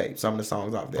remake tape, some of the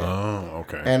songs out there. Oh,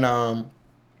 okay. And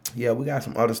we got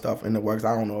some other stuff in the works.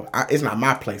 I don't know. It's not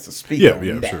my place to speak on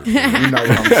that. Sure. You know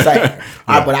what I'm saying?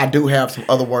 But I do have some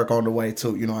other work on the way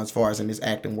too. You know, as far as in this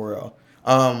acting world.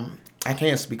 I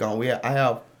can't speak on. I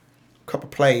have couple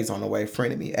plays on the way.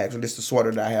 Friend of me, actually. This is the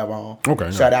sweater that I have on.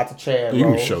 Okay. Shout out to Chad Rose. You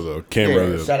can show the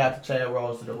camera. Yeah, shout out to Chad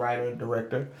Rose, the writer and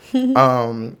director.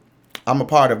 I'm a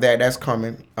part of that. That's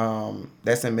coming.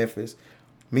 That's in Memphis.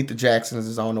 Meet the Jacksons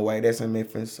is on the way. That's in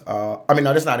Memphis. No,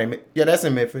 that's not in. Yeah, that's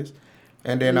in Memphis.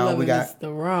 And then we got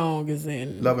Mr. Wrong is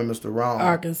in Loving Mr. Wrong,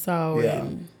 Arkansas,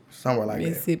 and somewhere like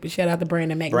Mississippi. Shout out to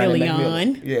Brandon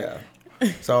McMillian. Yeah.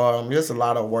 So there's a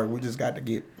lot of work. We just got to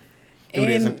do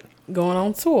this. And going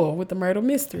on tour with the Murder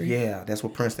Mystery. Yeah, that's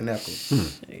with Princeton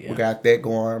Echoes. We got that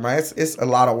going. Man, it's a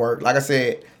lot of work. Like I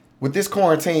said, with this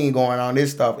quarantine going on,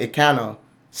 this stuff, it kind of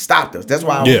stopped us. That's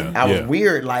why I was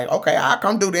weird. Like, okay, I'll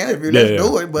come do the interview. Let's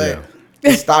do it. But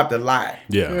it stopped a lot.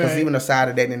 Yeah. Because even aside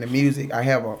of that in the music, I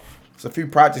have a few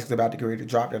projects about to get ready to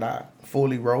drop that I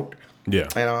fully wrote. Yeah.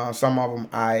 And some of them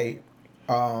I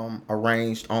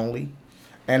arranged only.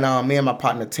 And me and my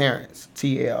partner Terrence,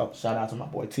 TL, shout out to my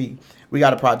boy T, we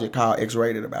got a project called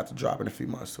X-Rated about to drop in a few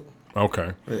months too.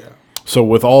 Okay. Yeah. So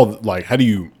with all, like, how do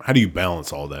you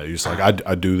balance all that? You're just like,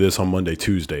 I do this on Monday,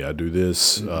 Tuesday. I do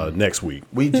this next week.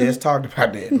 We just talked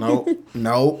about that.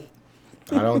 Nope.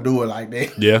 I don't do it like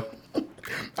that. Yeah.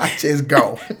 I just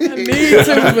go. I need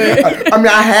to, but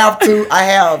I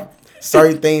have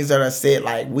certain things that are said,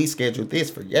 like, we scheduled this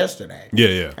for yesterday.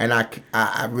 Yeah. And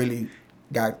I really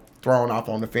got thrown off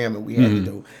on the film and we had to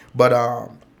do. But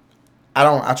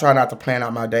I try not to plan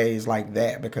out my days like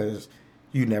that because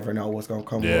you never know what's gonna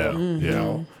come up. You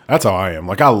know? That's how I am.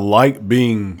 Like, I like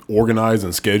being organized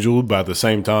and scheduled, but at the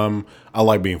same time, I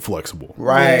like being flexible.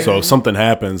 Right. So if something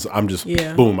happens, I'm just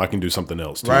boom, I can do something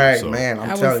else too. Right, so. man.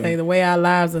 I would say the way our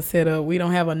lives are set up, we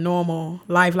don't have a normal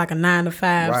life like a 9 to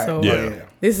 5. Right. So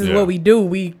this is Yeah. what we do.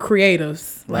 We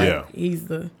creators. Like he's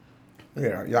the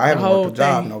I haven't worked a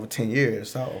job in over 10 years,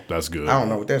 so that's good. I don't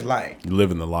know what that's like.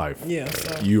 Living the life. Yeah.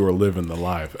 So. You are living the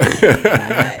life.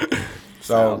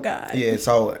 So God. yeah,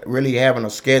 so really having a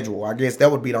schedule, I guess that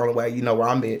would be the only way, you know, where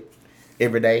I'm at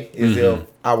every day is if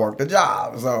I work the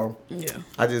job. So Yeah.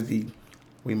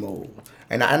 we move.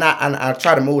 And I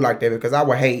try to move like that because I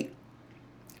would hate,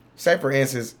 say for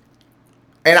instance,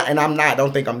 and I'm not,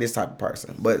 don't think I'm this type of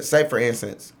person, but say for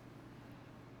instance,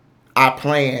 I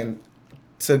plan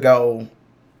to go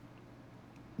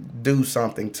do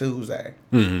something Tuesday,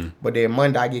 but then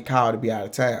Monday I get called to be out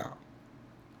of town.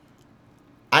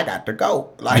 I got to go.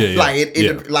 I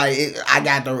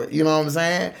got to, you know what I'm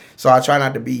saying? So I try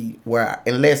not to be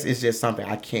unless it's just something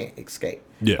I can't escape.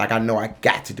 Yeah. Like I know I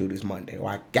got to do this Monday or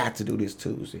I got to do this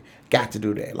Tuesday, got to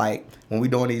do that. Like when we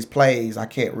doing these plays, I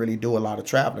can't really do a lot of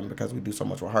traveling because we do so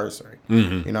much rehearsing. You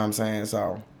know what I'm saying?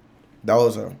 So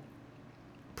those are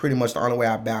pretty much the only way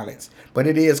I balance. But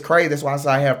it is crazy. That's why I say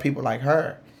I have people like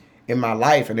her in my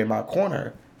life and in my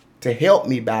corner to help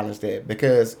me balance that,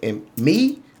 because in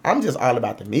me, I'm just all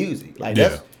about the music. Like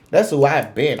that's who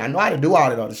I've been. I know how to do all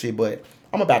that other shit, but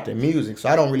I'm about the music. So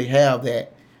I don't really have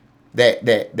that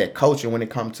coaching when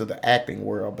it comes to the acting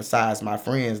world, besides my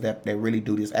friends that really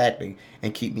do this acting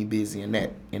and keep me busy in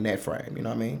that frame. You know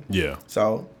what I mean? Yeah.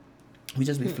 So we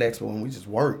just be flexible and we just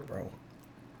work, bro.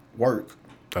 Work.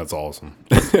 That's awesome.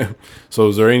 So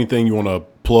is there anything you want to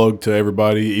plug to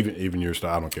everybody, even your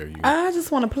style? I don't care. I just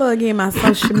want to plug in my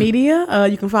social media.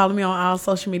 You can follow me on all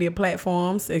social media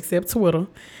platforms except Twitter.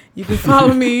 You can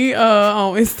follow me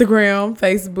on Instagram,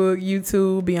 Facebook,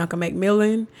 YouTube, Bianca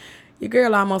McMillan. Your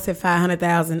girl almost hit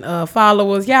 500,000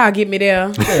 followers. Y'all get me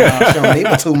there. Yeah, sure,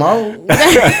 even 2 more. You know what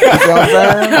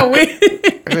I'm saying?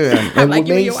 Yeah, and like with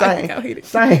you and me, your wife, go hit it.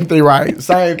 same thing, right?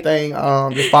 Same thing.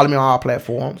 Just follow me on all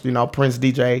platforms. You know, Prince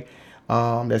DJ.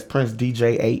 That's Prince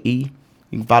DJ AE.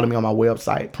 You can follow me on my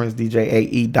website,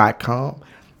 princedjae.com.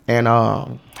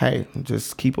 And hey,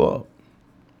 just keep up.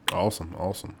 Awesome.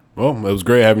 Well, it was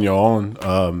great having y'all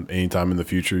on. Anytime in the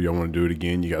future y'all want to do it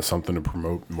again, you got something to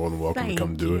promote, more than welcome to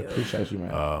come do it. Appreciate you,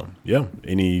 man. Yeah.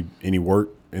 Any work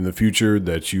in the future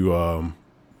that you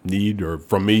need or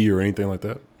from me or anything like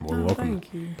that, more than welcome.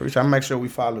 Thank you. Appreciate. I make sure we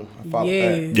follow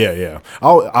Yeah. back.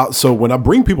 Yeah. So when I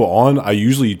bring people on, I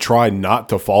usually try not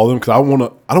to follow them because I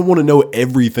don't want to know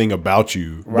everything about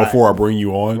you before I bring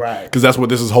you on. Right. Because that's what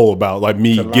this is whole about, like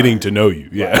me getting to know you.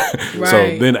 Yeah. Right.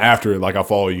 So then after, like I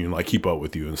follow you and like keep up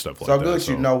with you and stuff like So that. good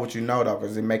you know what you know, though,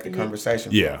 because it make the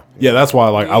conversation. Yeah. Yeah. That's why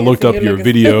I looked so up you're your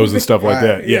looking- videos and stuff like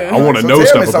that. Yeah. I want to So know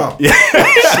tell me stuff about. something. Yeah.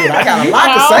 Shit, I got a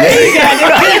lot to say.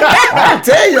 I can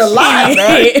tell you a lot,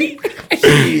 man.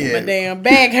 My damn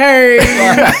back hurt.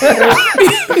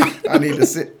 I need to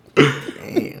sit.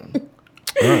 Damn.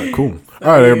 All right. Cool. All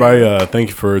right, everybody. Thank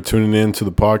you for tuning in to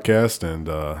the podcast, and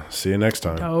see you next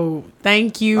time. Oh,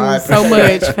 thank you I so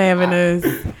appreciate much for having us.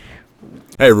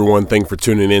 Hey everyone, thanks for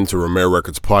tuning in to Romero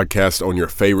Records Podcast on your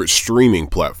favorite streaming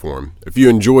platform. If you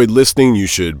enjoyed listening, you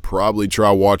should probably try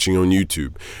watching on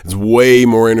YouTube. It's way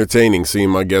more entertaining seeing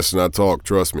my guests and I talk,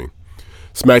 trust me.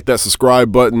 Smack that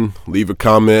subscribe button, leave a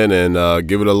comment, and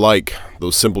give it a like.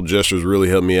 Those simple gestures really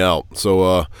help me out.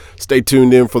 So stay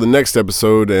tuned in for the next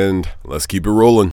episode, and let's keep it rolling.